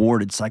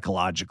rewarded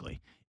psychologically.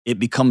 It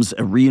becomes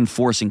a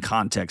reinforcing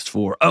context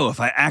for, oh, if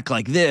I act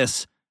like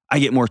this, I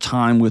get more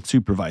time with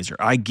supervisor.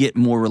 I get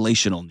more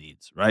relational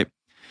needs, right?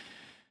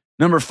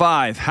 Number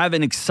five, have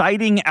an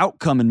exciting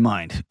outcome in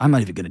mind. I'm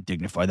not even going to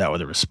dignify that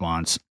with a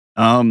response.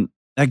 That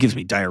gives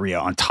me diarrhea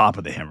on top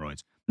of the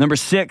hemorrhoids. Number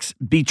six,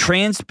 be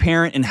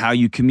transparent in how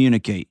you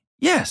communicate.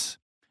 Yes.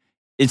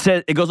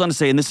 It goes on to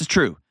say, and this is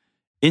true,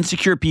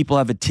 insecure people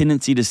have a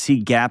tendency to see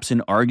gaps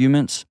in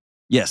arguments.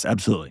 Yes,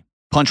 absolutely.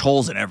 Punch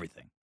holes in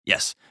everything.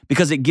 Yes,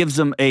 because it gives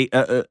them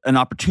an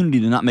opportunity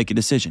to not make a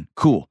decision.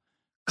 Cool.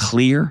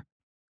 Clear.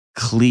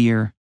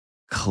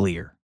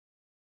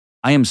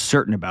 I am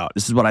certain about.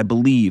 This is what I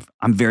believe.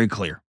 I'm very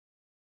clear.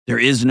 There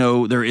is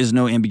no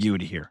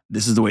ambiguity here.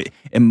 This is the way.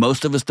 And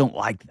most of us don't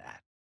like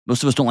that.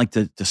 Most of us don't like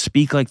to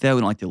speak like that. We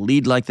don't like to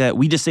lead like that.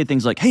 We just say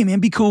things like, hey, man,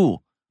 be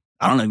cool.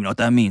 I don't even know what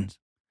that means.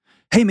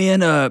 Hey,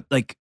 man,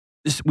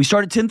 we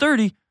start at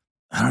 10:30.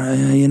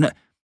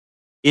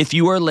 If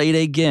you are late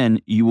again,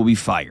 you will be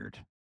fired.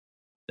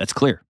 That's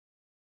clear.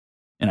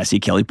 And I see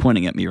Kelly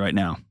pointing at me right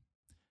now.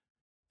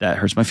 That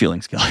hurts my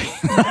feelings, Kelly.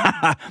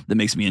 That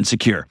makes me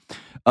insecure.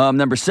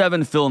 Number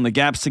seven, fill in the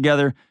gaps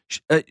together.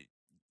 This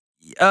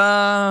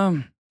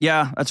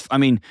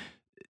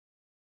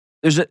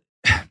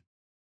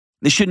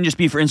shouldn't just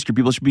be for insecure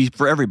people. It should be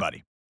for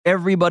everybody.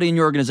 Everybody in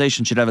your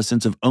organization should have a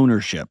sense of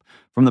ownership,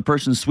 from the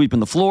person sweeping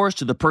the floors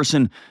to the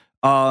person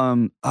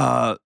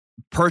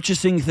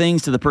purchasing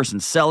things to the person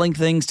selling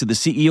things to the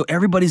CEO.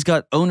 Everybody's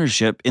got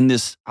ownership in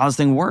this, how this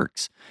thing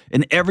works.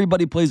 And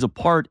everybody plays a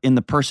part in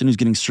the person who's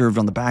getting served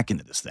on the back end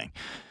of this thing.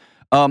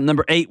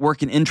 Number eight,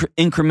 work in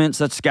increments.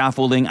 That's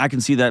scaffolding. I can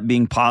see that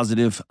being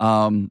positive,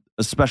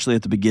 especially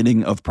at the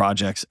beginning of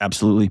projects.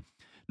 Absolutely.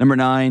 Number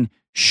nine,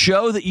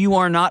 show that you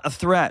are not a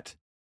threat.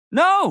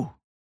 No,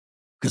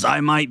 because I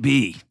might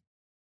be.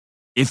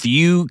 If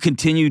you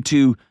continue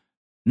to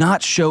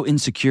not show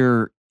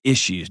insecure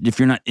issues, if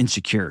you're not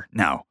insecure,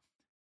 no.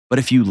 But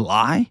if you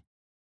lie,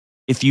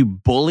 if you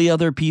bully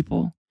other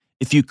people,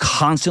 if you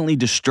constantly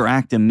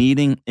distract a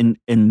meeting and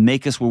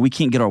make us where we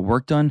can't get our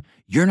work done,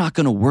 you're not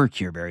going to work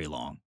here very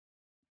long.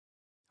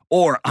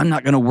 Or I'm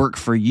not going to work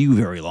for you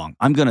very long.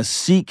 I'm going to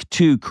seek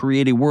to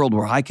create a world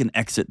where I can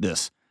exit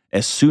this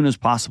as soon as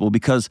possible,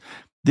 because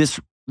this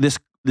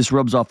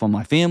rubs off on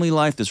my family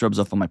life. This rubs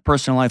off on my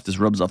personal life. This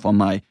rubs off on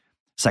my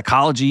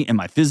psychology and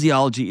my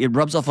physiology. It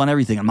rubs off on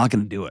everything. I'm not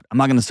going to do it. I'm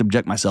not going to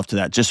subject myself to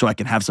that just so I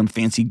can have some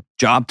fancy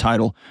job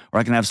title or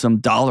I can have some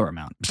dollar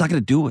amount. I'm just not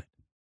going to do it.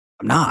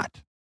 I'm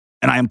not.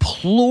 And I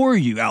implore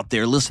you out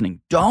there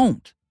listening,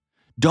 don't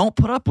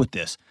put up with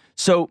this.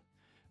 So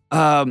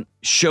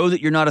show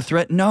that you're not a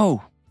threat.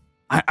 No,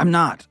 I'm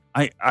not.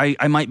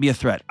 I might be a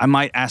threat. I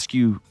might ask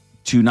you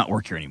to not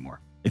work here anymore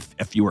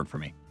if you work for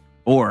me.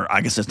 Or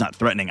I guess it's not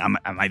threatening.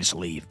 I might just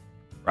leave,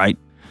 right?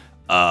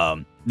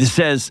 This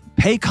says,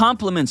 pay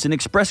compliments and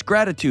express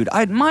gratitude.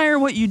 I admire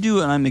what you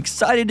do, and I'm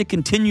excited to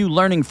continue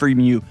learning from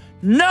you.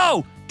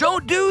 No,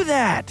 don't do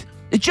that.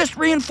 It just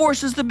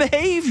reinforces the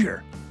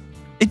behavior.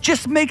 It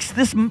just makes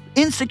this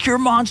insecure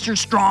monster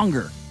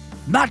stronger.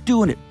 Not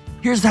doing it.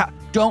 Here's how.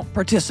 Don't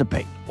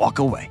participate. Walk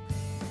away.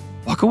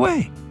 Walk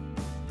away.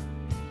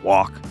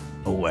 Walk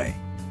away.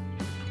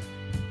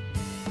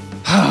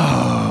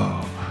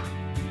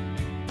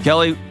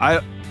 Kelly,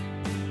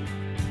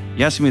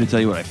 you asked me to tell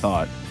you what I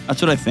thought.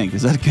 That's what I think.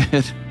 Is that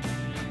good?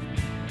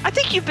 I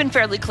think you've been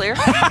fairly clear.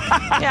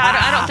 Yeah,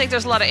 I don't think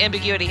there's a lot of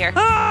ambiguity here.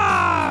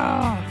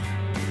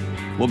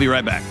 We'll be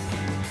right back.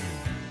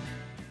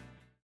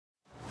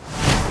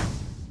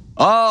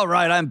 All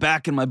right, I'm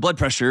back and my blood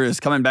pressure is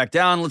coming back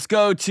down. Let's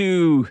go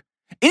to...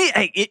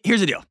 here's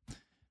the deal.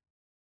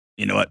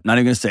 You know what? Not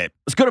even going to say it.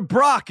 Let's go to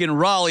Brock in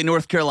Raleigh,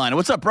 North Carolina.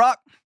 What's up, Brock?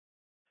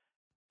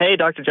 Hey,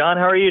 Dr. John.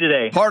 How are you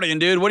today? Partying,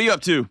 dude. What are you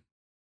up to?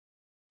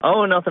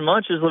 Oh, nothing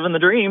much. Just living the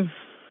dream.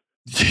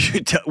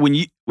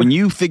 When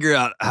you figure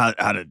out how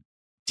to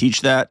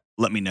teach that,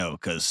 let me know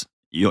because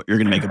you're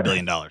going to make $1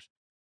 billion.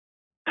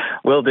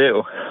 Will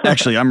do.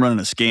 Actually, I'm running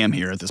a scam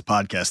here at this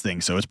podcast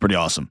thing, so it's pretty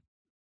awesome.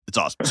 It's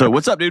awesome. So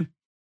what's up, dude?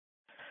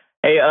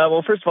 Hey,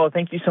 well, first of all,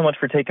 thank you so much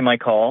for taking my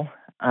call.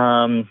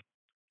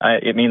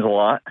 It means a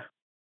lot.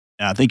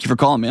 Thank you for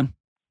calling, man.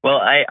 Well,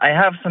 I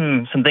have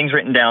some things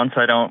written down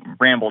so I don't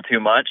ramble too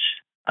much.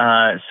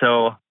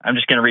 So I'm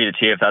just going to read it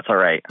to you if that's all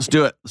right. Let's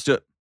do it.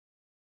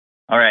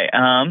 All right.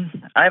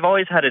 I've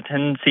always had a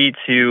tendency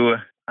to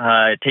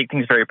take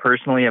things very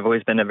personally. I've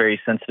always been a very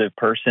sensitive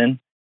person.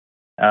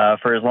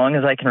 For as long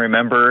as I can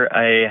remember,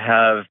 I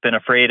have been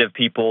afraid of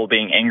people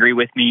being angry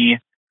with me,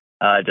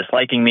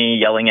 disliking me,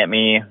 yelling at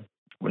me,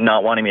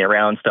 not wanting me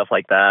around, stuff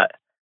like that.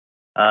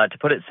 To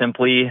put it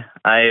simply,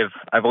 I've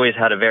always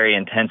had a very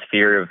intense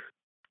fear of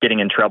getting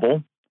in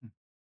trouble.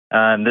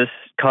 This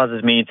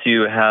causes me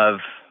to have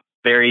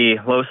very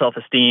low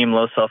self-esteem,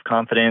 low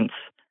self-confidence.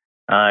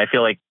 I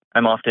feel like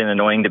I'm often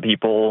annoying to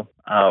people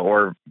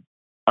or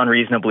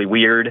unreasonably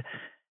weird.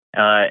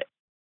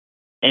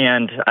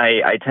 And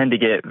I tend to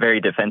get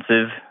very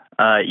defensive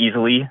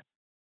easily.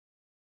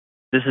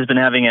 This has been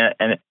having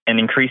an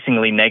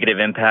increasingly negative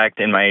impact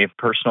in my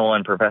personal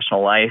and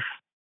professional life.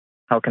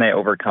 How can I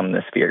overcome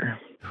this fear?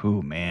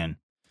 Oh, man.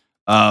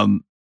 I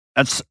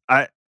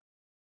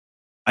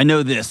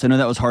know this. I know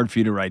that was hard for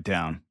you to write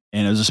down.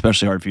 And it was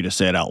especially hard for you to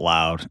say it out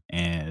loud.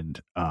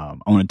 And I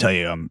want to tell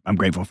you, I'm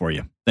grateful for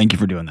you. Thank you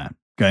for doing that.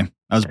 Okay.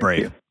 That was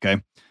brave.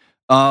 Okay.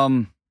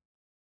 Trying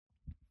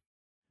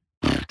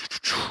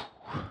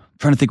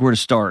to think where to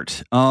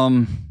start.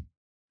 Do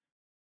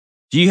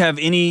you have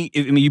any,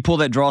 I mean, you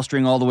pulled that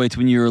drawstring all the way to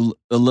when you were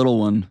a little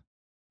one.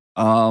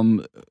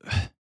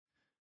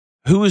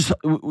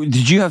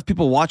 Did you have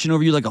people watching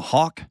over you like a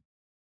hawk?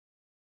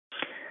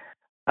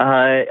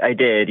 I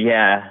did.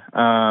 Yeah.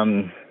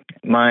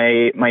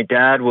 My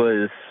dad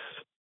was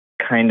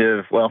kind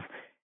of, well,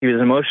 he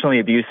was emotionally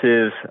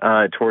abusive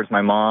towards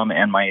my mom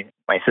and my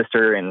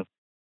sister, and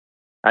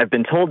I've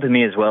been told to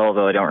me as well,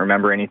 though I don't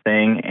remember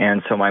anything.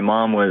 And so my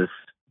mom was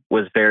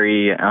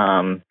very,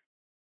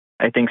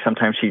 I think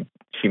sometimes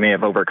she may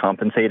have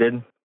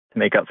overcompensated to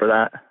make up for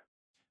that.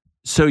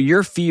 So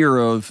your fear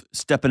of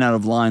stepping out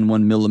of line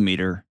 1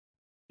 millimeter,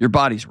 your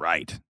body's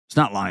right. It's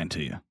not lying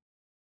to you.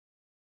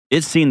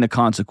 It's seen the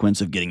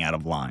consequence of getting out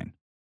of line,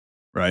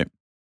 right?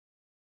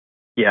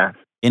 Yeah.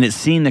 And it's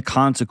seen the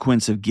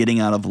consequence of getting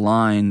out of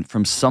line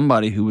from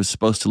somebody who was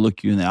supposed to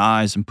look you in the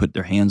eyes and put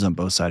their hands on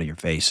both sides of your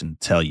face and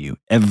tell you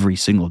every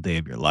single day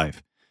of your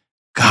life,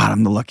 God,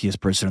 I'm the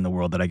luckiest person in the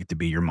world that I get to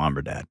be your mom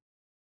or dad,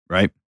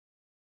 right?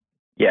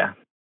 Yeah.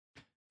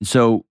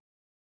 So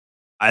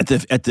at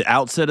the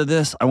outset of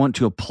this, I want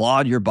to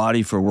applaud your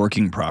body for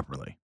working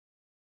properly.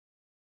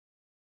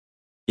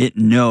 It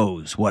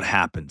knows what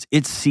happens.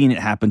 It's seen it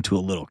happen to a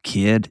little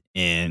kid,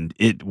 and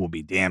it will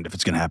be damned if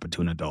it's going to happen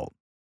to an adult.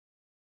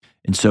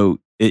 And so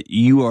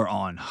you are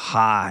on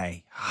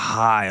high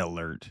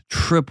alert,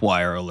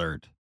 tripwire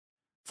alert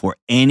for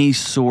any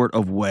sort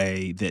of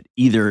way that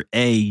either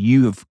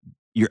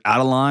you're out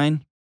of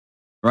line,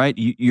 right?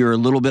 You're a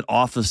little bit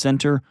off the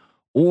center,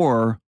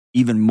 or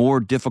even more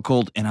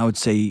difficult, and I would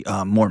say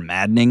more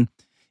maddening,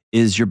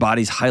 is your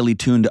body's highly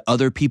tuned to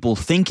other people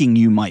thinking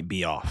you might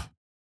be off.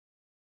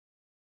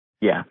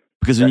 Yeah.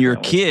 Because when you're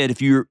a kid,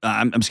 if you're,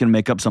 I'm just going to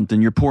make up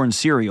something, you're pouring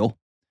cereal,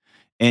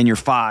 and you're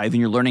 5, and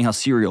you're learning how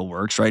cereal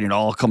works, right? And it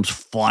all comes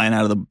flying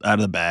out of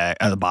the bag,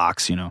 out of the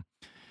box, you know.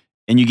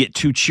 And you get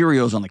 2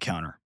 Cheerios on the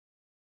counter.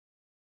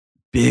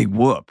 Big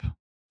whoop.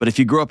 But if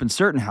you grow up in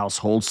certain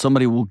households,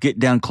 somebody will get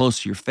down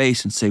close to your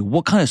face and say,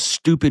 what kind of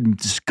stupid,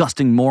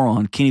 disgusting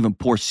moron can't even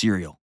pour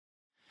cereal?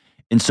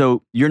 And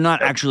so you're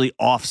not actually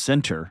off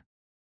center,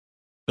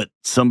 but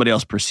somebody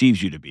else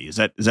perceives you to be. Does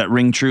that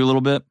ring true a little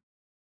bit?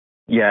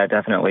 Yeah,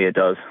 definitely it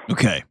does.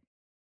 Okay.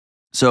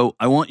 So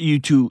I want you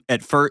to,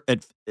 at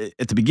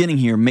the beginning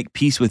here, make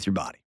peace with your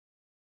body.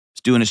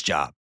 It's doing its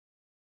job.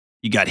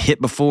 You got hit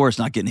before, it's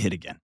not getting hit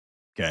again.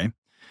 Okay.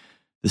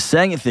 The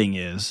second thing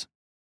is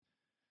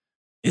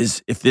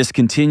if this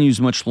continues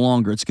much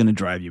longer, it's going to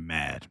drive you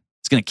mad.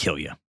 It's going to kill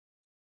you.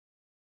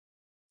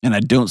 And I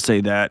don't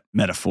say that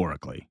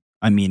metaphorically.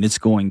 I mean, it's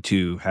going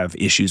to have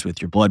issues with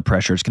your blood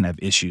pressure. It's going to have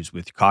issues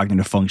with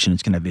cognitive function.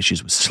 It's going to have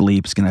issues with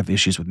sleep. It's going to have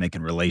issues with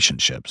making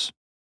relationships.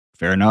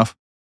 Fair enough?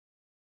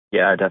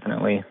 Yeah,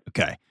 definitely.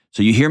 Okay.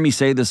 So you hear me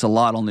say this a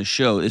lot on this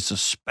show. This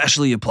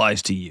especially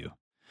applies to you.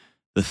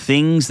 The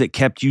things that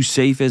kept you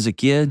safe as a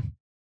kid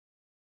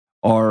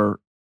are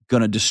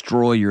going to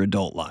destroy your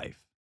adult life.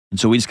 And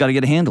so we just got to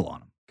get a handle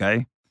on them,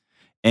 okay?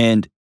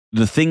 And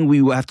the thing we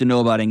have to know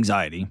about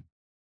anxiety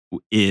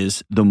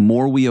is the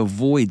more we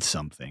avoid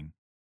something,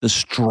 the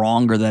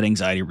stronger that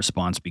anxiety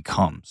response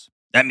becomes.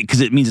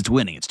 Because it means it's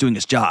winning. It's doing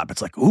its job.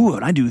 It's like, ooh,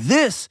 when I do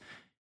this,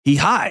 he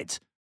hides.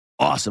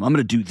 Awesome. I'm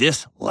going to do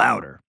this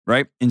louder,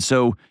 right? And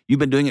so you've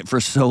been doing it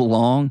for so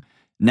long.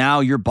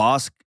 Now your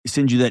boss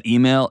sends you that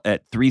email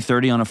at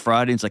 3:30 on a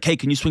Friday. It's like, hey,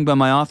 can you swing by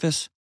my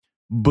office?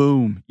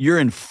 Boom. You're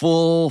in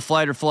full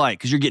flight or flight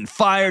because you're getting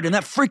fired and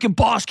that freaking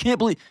boss can't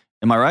believe.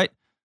 Am I right?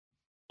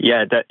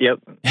 Yeah, yep,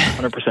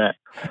 100%.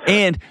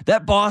 And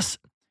that boss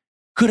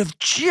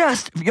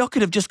y'all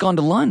could have just gone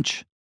to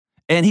lunch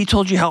and he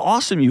told you how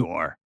awesome you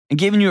are and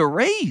given you a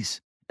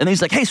raise. And then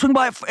he's like, hey, swing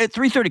by at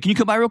 3:30. Can you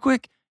come by real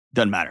quick?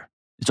 Doesn't matter.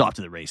 It's off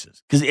to the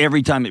races because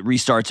every time it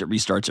restarts.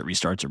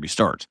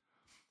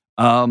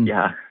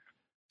 Yeah.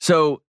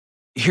 So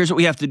here's what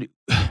we have to do.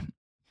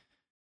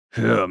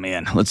 Oh,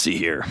 man. Let's see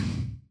here.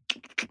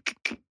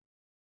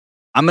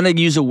 I'm going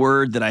to use a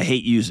word that I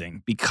hate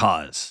using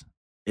because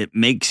it's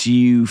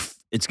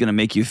going to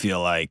make you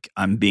feel like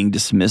I'm being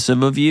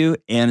dismissive of you,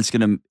 and it's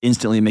going to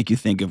instantly make you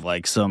think of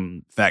like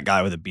some fat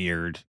guy with a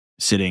beard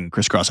sitting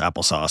crisscross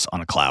applesauce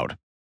on a cloud.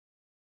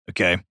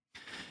 Okay?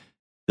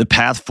 The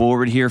path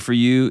forward here for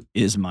you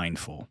is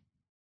mindful.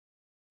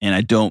 And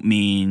I don't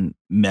mean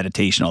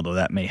meditation, although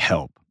that may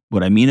help.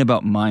 What I mean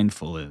about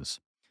mindful is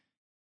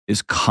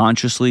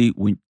consciously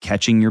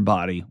catching your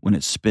body when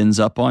it spins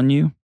up on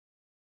you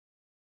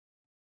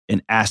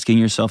and asking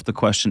yourself the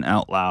question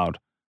out loud,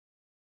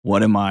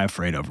 what am I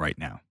afraid of right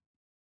now?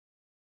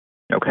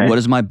 Okay. What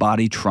is my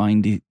body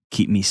trying to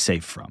keep me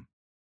safe from?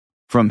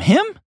 From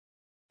him?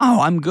 Oh,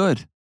 I'm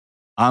good.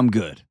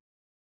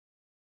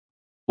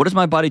 What is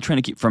my body trying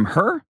to keep from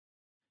her?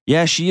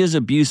 Yeah, she is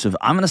abusive.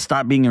 I'm going to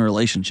stop being in a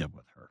relationship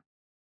with her.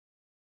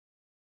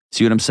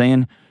 See what I'm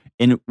saying?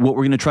 And what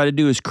we're going to try to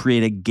do is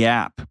create a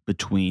gap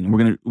between, we're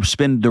going to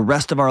spend the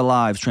rest of our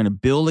lives trying to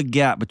build a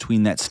gap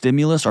between that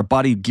stimulus, our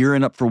body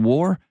gearing up for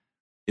war,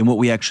 and what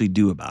we actually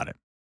do about it.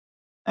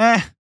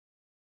 I'm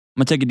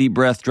going to take a deep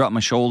breath, drop my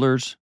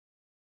shoulders,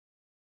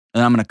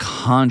 and I'm going to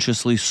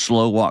consciously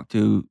slow walk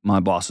to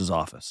my boss's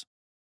office.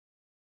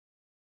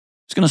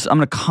 I'm going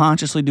to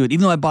consciously do it.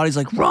 Even though my body's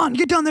like, Ron,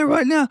 get down there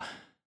right now.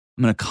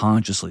 I'm going to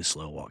consciously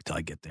slow walk till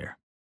I get there.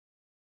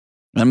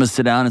 And I'm going to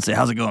sit down and say,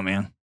 how's it going,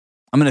 man?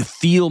 I'm going to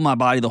feel my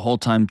body the whole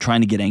time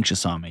trying to get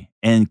anxious on me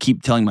and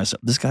keep telling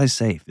myself, this guy's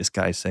safe, this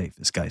guy's safe,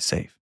 this guy's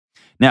safe.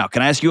 Now,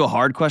 can I ask you a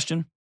hard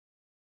question?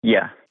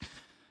 Yeah.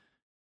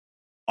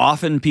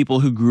 Often people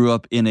who grew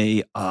up in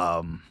a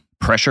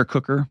pressure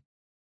cooker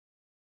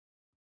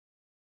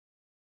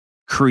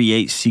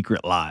create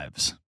secret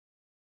lives.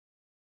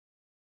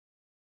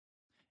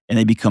 And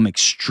they become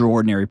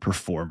extraordinary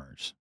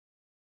performers.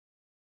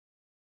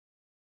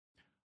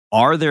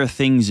 Are there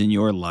things in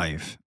your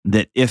life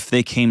that if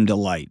they came to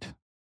light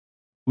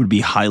would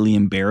be highly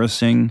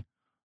embarrassing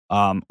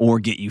or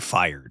get you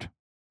fired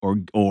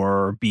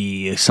or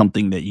be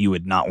something that you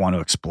would not want to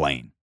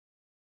explain?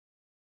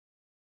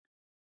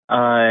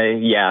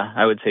 Yeah,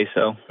 I would say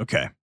so.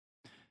 Okay.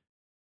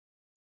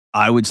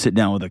 I would sit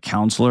down with a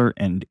counselor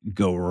and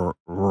go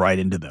right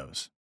into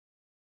those.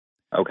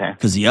 Okay.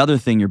 Because the other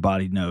thing your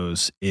body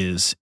knows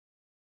is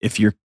if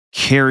you're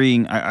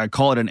carrying, I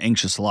call it an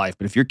anxious life,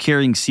 but if you're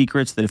carrying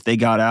secrets that if they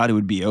got out, it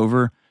would be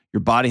over, your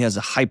body has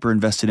a hyper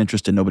invested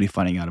interest in nobody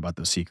finding out about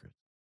those secrets.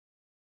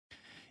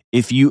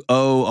 If you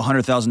owe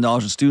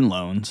 $100,000 in student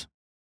loans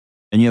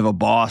and you have a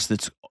boss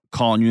that's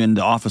calling you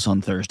into office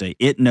on Thursday,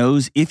 it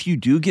knows if you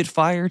do get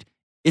fired,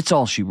 it's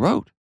all she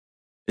wrote.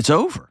 It's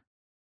over.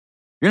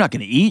 You're not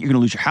going to eat. You're going to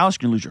lose your house.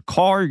 You're going to lose your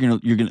car.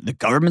 The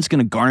government's going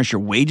to garnish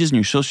your wages and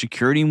your Social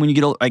Security. And when you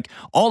get old, like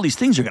all these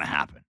things are going to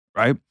happen,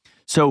 right?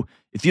 So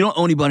if you don't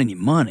owe anybody any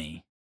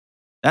money,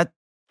 that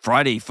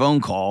Friday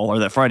phone call or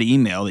that Friday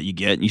email that you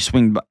get, and you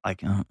swing by,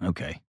 like, oh,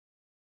 okay.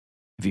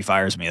 If he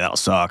fires me, that'll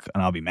suck,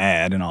 and I'll be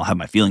mad, and I'll have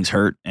my feelings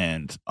hurt,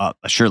 and I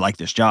sure like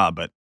this job,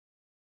 but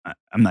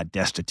I'm not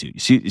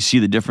destitute. You see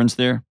the difference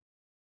there?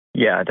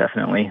 Yeah,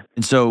 definitely.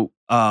 And so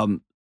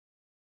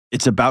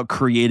it's about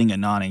creating a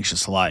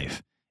non-anxious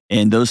life.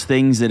 And those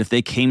things that if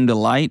they came to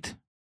light,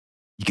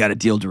 you got to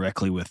deal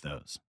directly with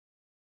those.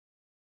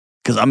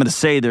 Because I'm going to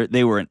say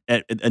they were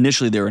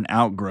initially they were an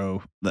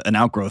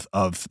outgrowth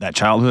of that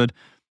childhood,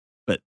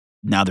 but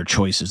now they're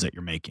choices that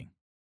you're making.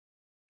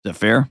 Is that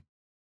fair?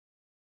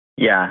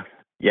 Yeah.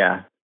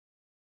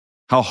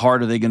 How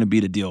hard are they going to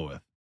be to deal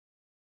with?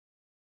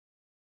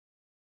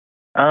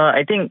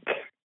 I think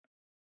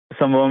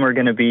some of them are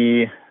going to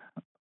be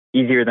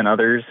easier than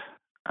others.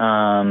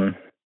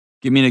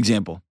 Give me an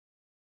example.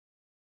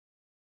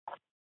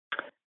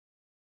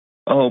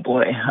 Oh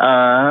boy.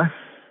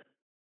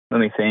 Let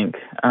me think.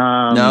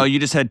 No, you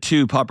just had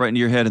two pop right into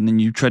your head, and then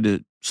you tried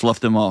to slough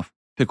them off.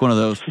 Pick one of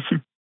those.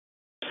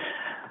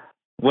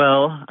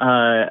 Well,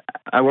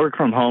 I work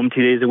from home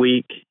 2 days a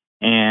week,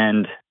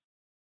 and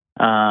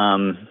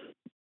I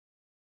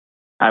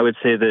would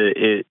say that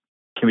it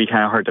can be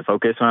kind of hard to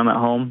focus when I'm at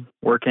home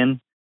working.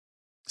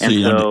 So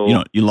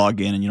you log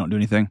in and you don't do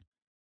anything?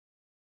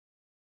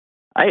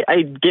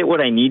 I get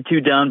what I need to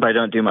done, but I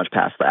don't do much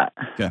past that.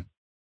 Okay.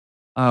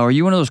 Are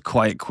you one of those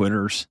quiet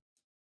quitters?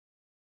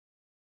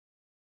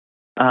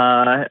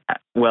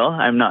 Well,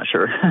 I'm not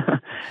sure.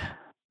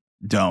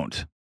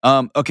 Don't.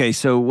 Okay,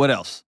 so what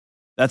else?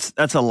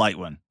 That's a light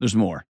one. There's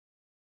more.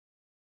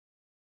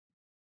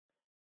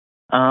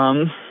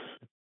 I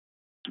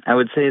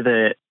would say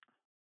that,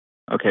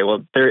 okay,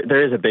 well,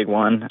 there is a big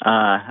one.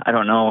 I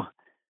don't know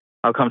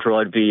how comfortable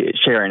I'd be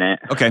sharing it.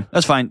 Okay,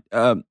 that's fine.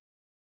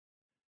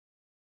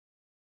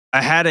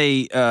 I had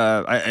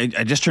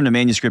I just turned a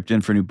manuscript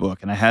in for a new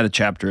book, and I had a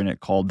chapter in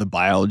it called The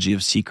Biology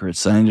of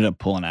Secrets. I ended up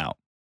pulling out.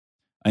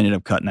 I ended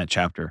up cutting that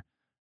chapter.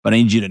 But I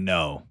need you to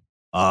know,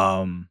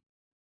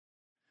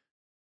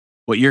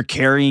 what you're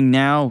carrying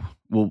now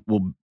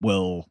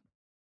will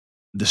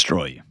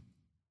destroy you.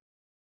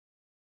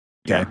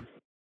 Okay? Yeah.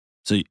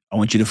 So I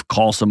want you to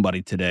call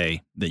somebody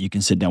today that you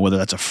can sit down, whether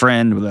that's a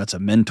friend, whether that's a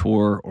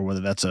mentor, or whether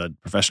that's a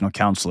professional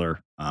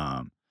counselor,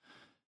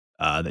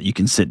 that you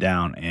can sit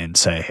down and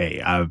say,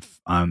 hey,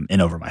 I'm in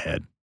over my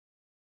head.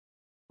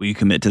 Will you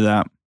commit to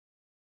that?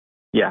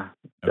 Yeah,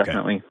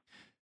 definitely.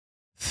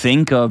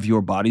 Think of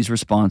your body's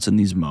response in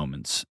these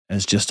moments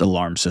as just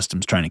alarm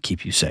systems trying to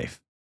keep you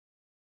safe.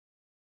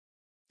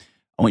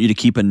 I want you to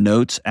keep a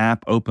notes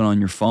app open on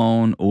your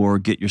phone, or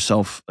get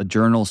yourself a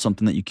journal,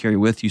 something that you carry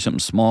with you, something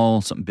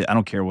small, something big. I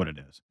don't care what it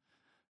is.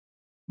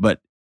 But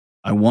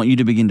I want you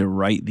to begin to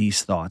write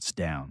these thoughts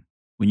down.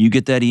 When you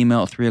get that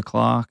email at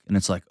 3:00 and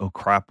it's like, oh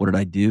crap, what did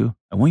I do?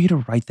 I want you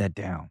to write that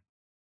down.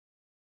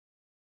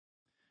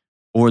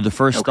 Or the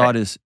first thought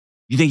is,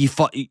 you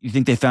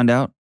think they found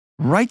out?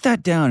 Write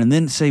that down and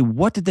then say,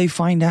 what did they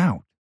find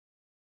out?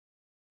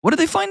 What did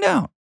they find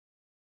out?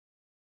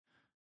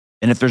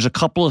 And if there's a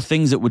couple of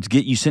things that would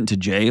get you sent to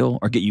jail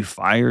or get you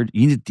fired,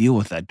 you need to deal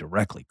with that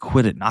directly.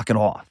 Quit it, knock it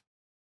off.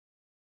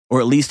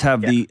 Or at least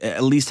have the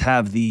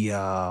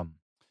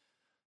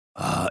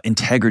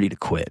integrity to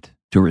quit,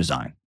 to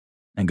resign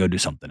and go do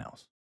something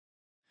else.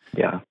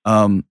 Yeah.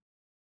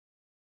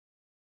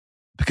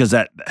 Because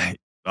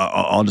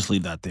I'll just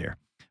leave that there.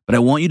 But I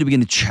want you to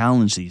begin to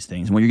challenge these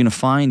things. And what you're going to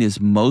find is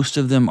most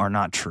of them are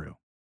not true.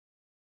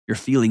 Your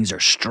feelings are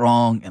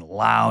strong and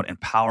loud and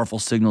powerful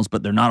signals,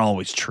 but they're not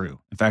always true.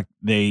 In fact,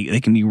 they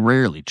can be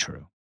rarely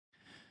true.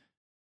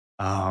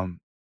 And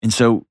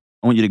so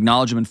I want you to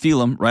acknowledge them and feel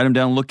them, write them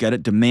down, look at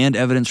it, demand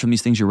evidence from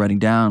these things you're writing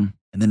down,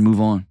 and then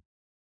move on.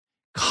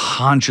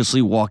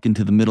 Consciously walk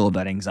into the middle of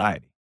that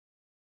anxiety.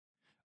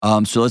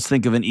 So let's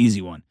think of an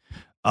easy one.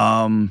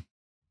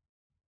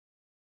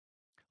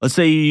 Let's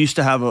say you used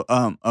to have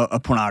a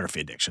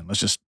pornography addiction.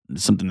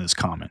 Something that's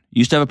common. You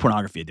used to have a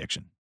pornography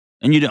addiction,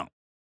 and you don't.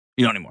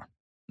 You don't anymore.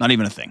 Not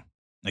even a thing.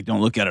 Like,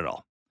 don't look at it at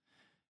all.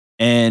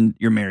 And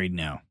you're married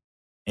now.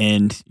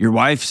 And your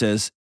wife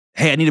says,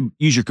 hey, I need to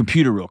use your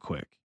computer real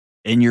quick.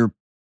 And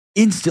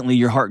instantly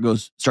your heart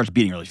starts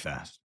beating really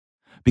fast.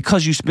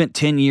 Because you spent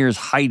 10 years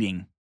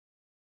hiding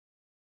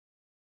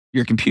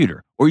your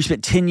computer. Or you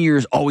spent 10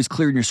 years always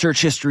clearing your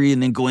search history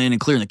and then going in and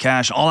clearing the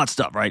cache, all that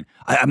stuff, right?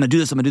 I'm going to do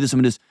this, I'm going to do this, I'm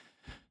going to do this.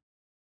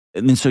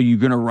 And then so you're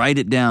going to write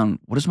it down.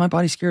 What is my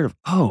body scared of?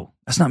 Oh,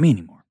 that's not me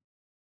anymore.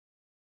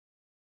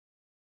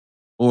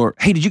 Or,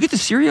 hey, did you get the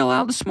cereal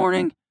out this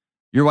morning?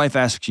 Your wife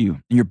asks you,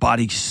 and your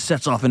body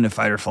sets off into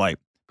fight or flight.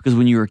 Because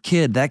when you were a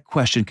kid, that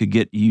question could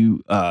get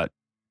you a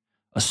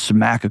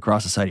smack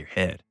across the side of your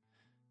head.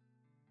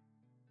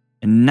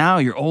 And now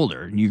you're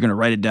older, and you're going to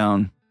write it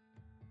down.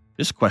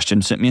 This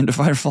question sent me into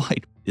fight or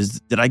flight.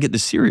 Did I get the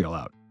cereal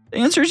out? The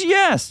answer is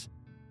yes.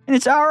 And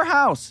it's our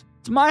house.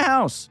 It's my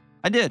house.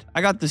 I did.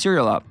 I got the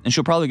cereal out. And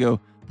she'll probably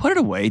go, put it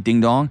away, ding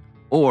dong.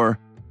 Or,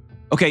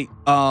 okay,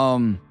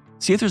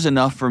 see if there's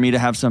enough for me to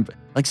have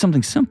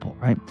something simple,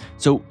 right?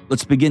 So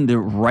let's begin to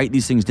write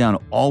these things down.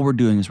 All we're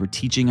doing is we're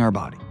teaching our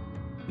body.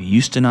 We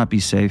used to not be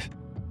safe.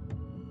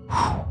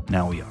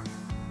 Now we are.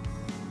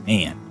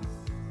 And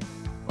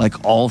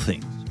like all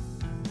things,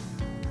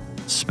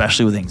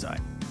 especially with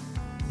anxiety,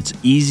 it's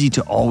easy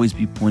to always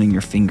be pointing your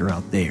finger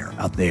out there,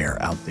 out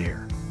there, out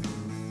there.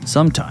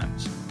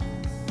 Sometimes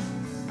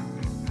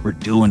we're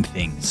doing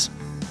things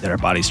that our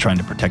body's trying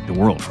to protect the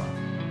world from.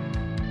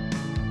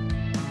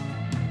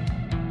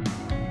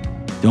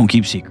 Don't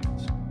keep secrets.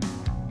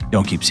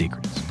 Don't keep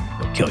secrets.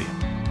 They'll kill you.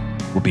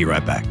 We'll be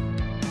right back.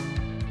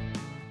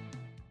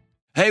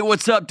 Hey,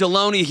 what's up?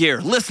 Deloney here.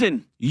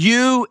 Listen,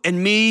 you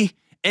and me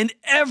and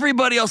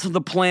everybody else on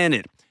the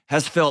planet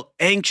has felt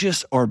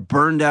anxious or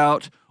burned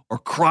out or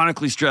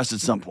chronically stressed at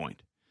some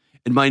point.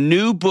 In my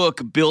new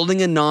book,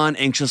 Building a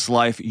Non-Anxious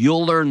Life,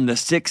 you'll learn the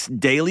 6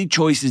 daily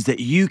choices that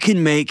you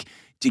can make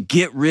to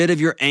get rid of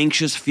your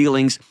anxious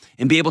feelings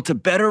and be able to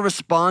better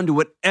respond to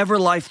whatever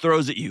life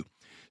throws at you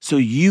so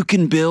you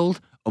can build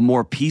a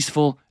more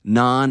peaceful,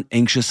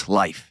 non-anxious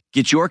life.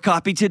 Get your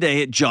copy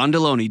today at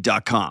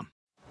johndeloney.com.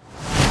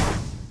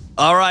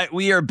 All right,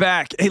 we are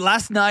back. Hey,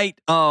 last night,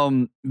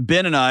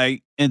 Ben and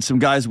I and some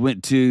guys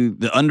went to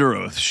the Under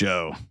Oath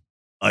show,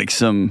 like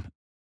some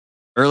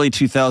early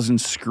 2000s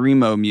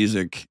screamo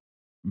music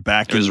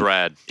back. It was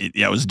rad.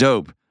 Yeah, it was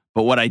dope.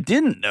 But what I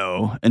didn't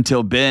know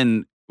until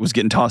Ben was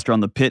getting tossed around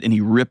the pit and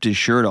he ripped his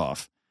shirt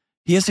off,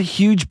 he has a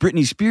huge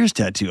Britney Spears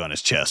tattoo on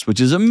his chest, which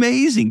is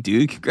amazing,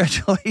 dude.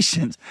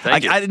 Congratulations.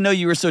 Thank you. I didn't know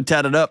you were so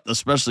tatted up,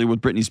 especially with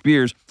Britney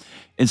Spears.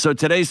 And so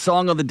today's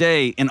song of the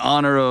day in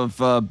honor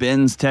of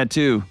Ben's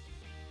tattoo.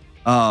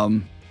 I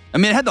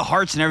mean, it had the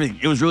hearts and everything.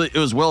 It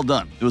was well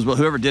done.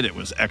 Whoever did it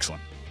was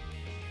excellent.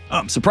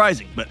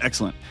 Surprising, but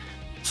excellent.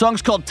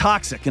 Song's called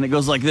Toxic, and it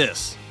goes like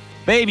this.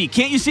 Baby,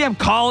 can't you see I'm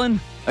calling?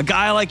 A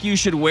guy like you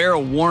should wear a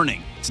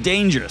warning. It's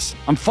dangerous.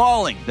 I'm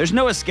falling. There's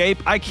no escape.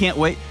 I can't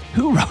wait.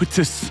 Who wrote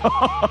this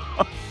song?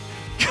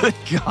 Good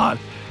God.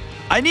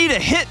 I need a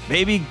hit,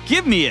 baby.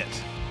 Give me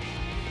it.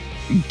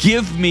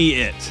 Give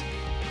me it.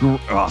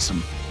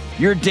 Awesome.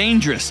 You're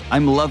dangerous.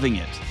 I'm loving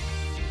it.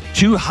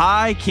 Too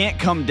high, can't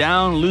come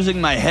down, losing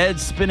my head,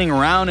 spinning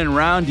round and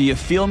round. Do you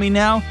feel me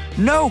now?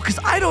 No, because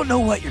I don't know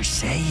what you're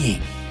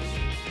saying.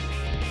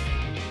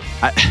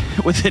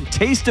 With a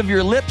taste of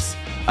your lips,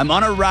 I'm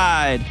on a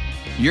ride.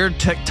 You're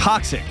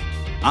toxic.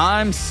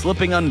 I'm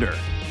slipping under.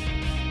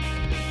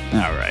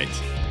 All right.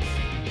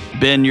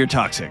 Ben, you're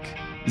toxic.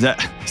 Is that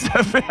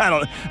I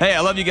don't know. Hey, I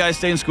love you guys.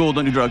 Stay in school.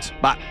 Don't do drugs.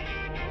 Bye.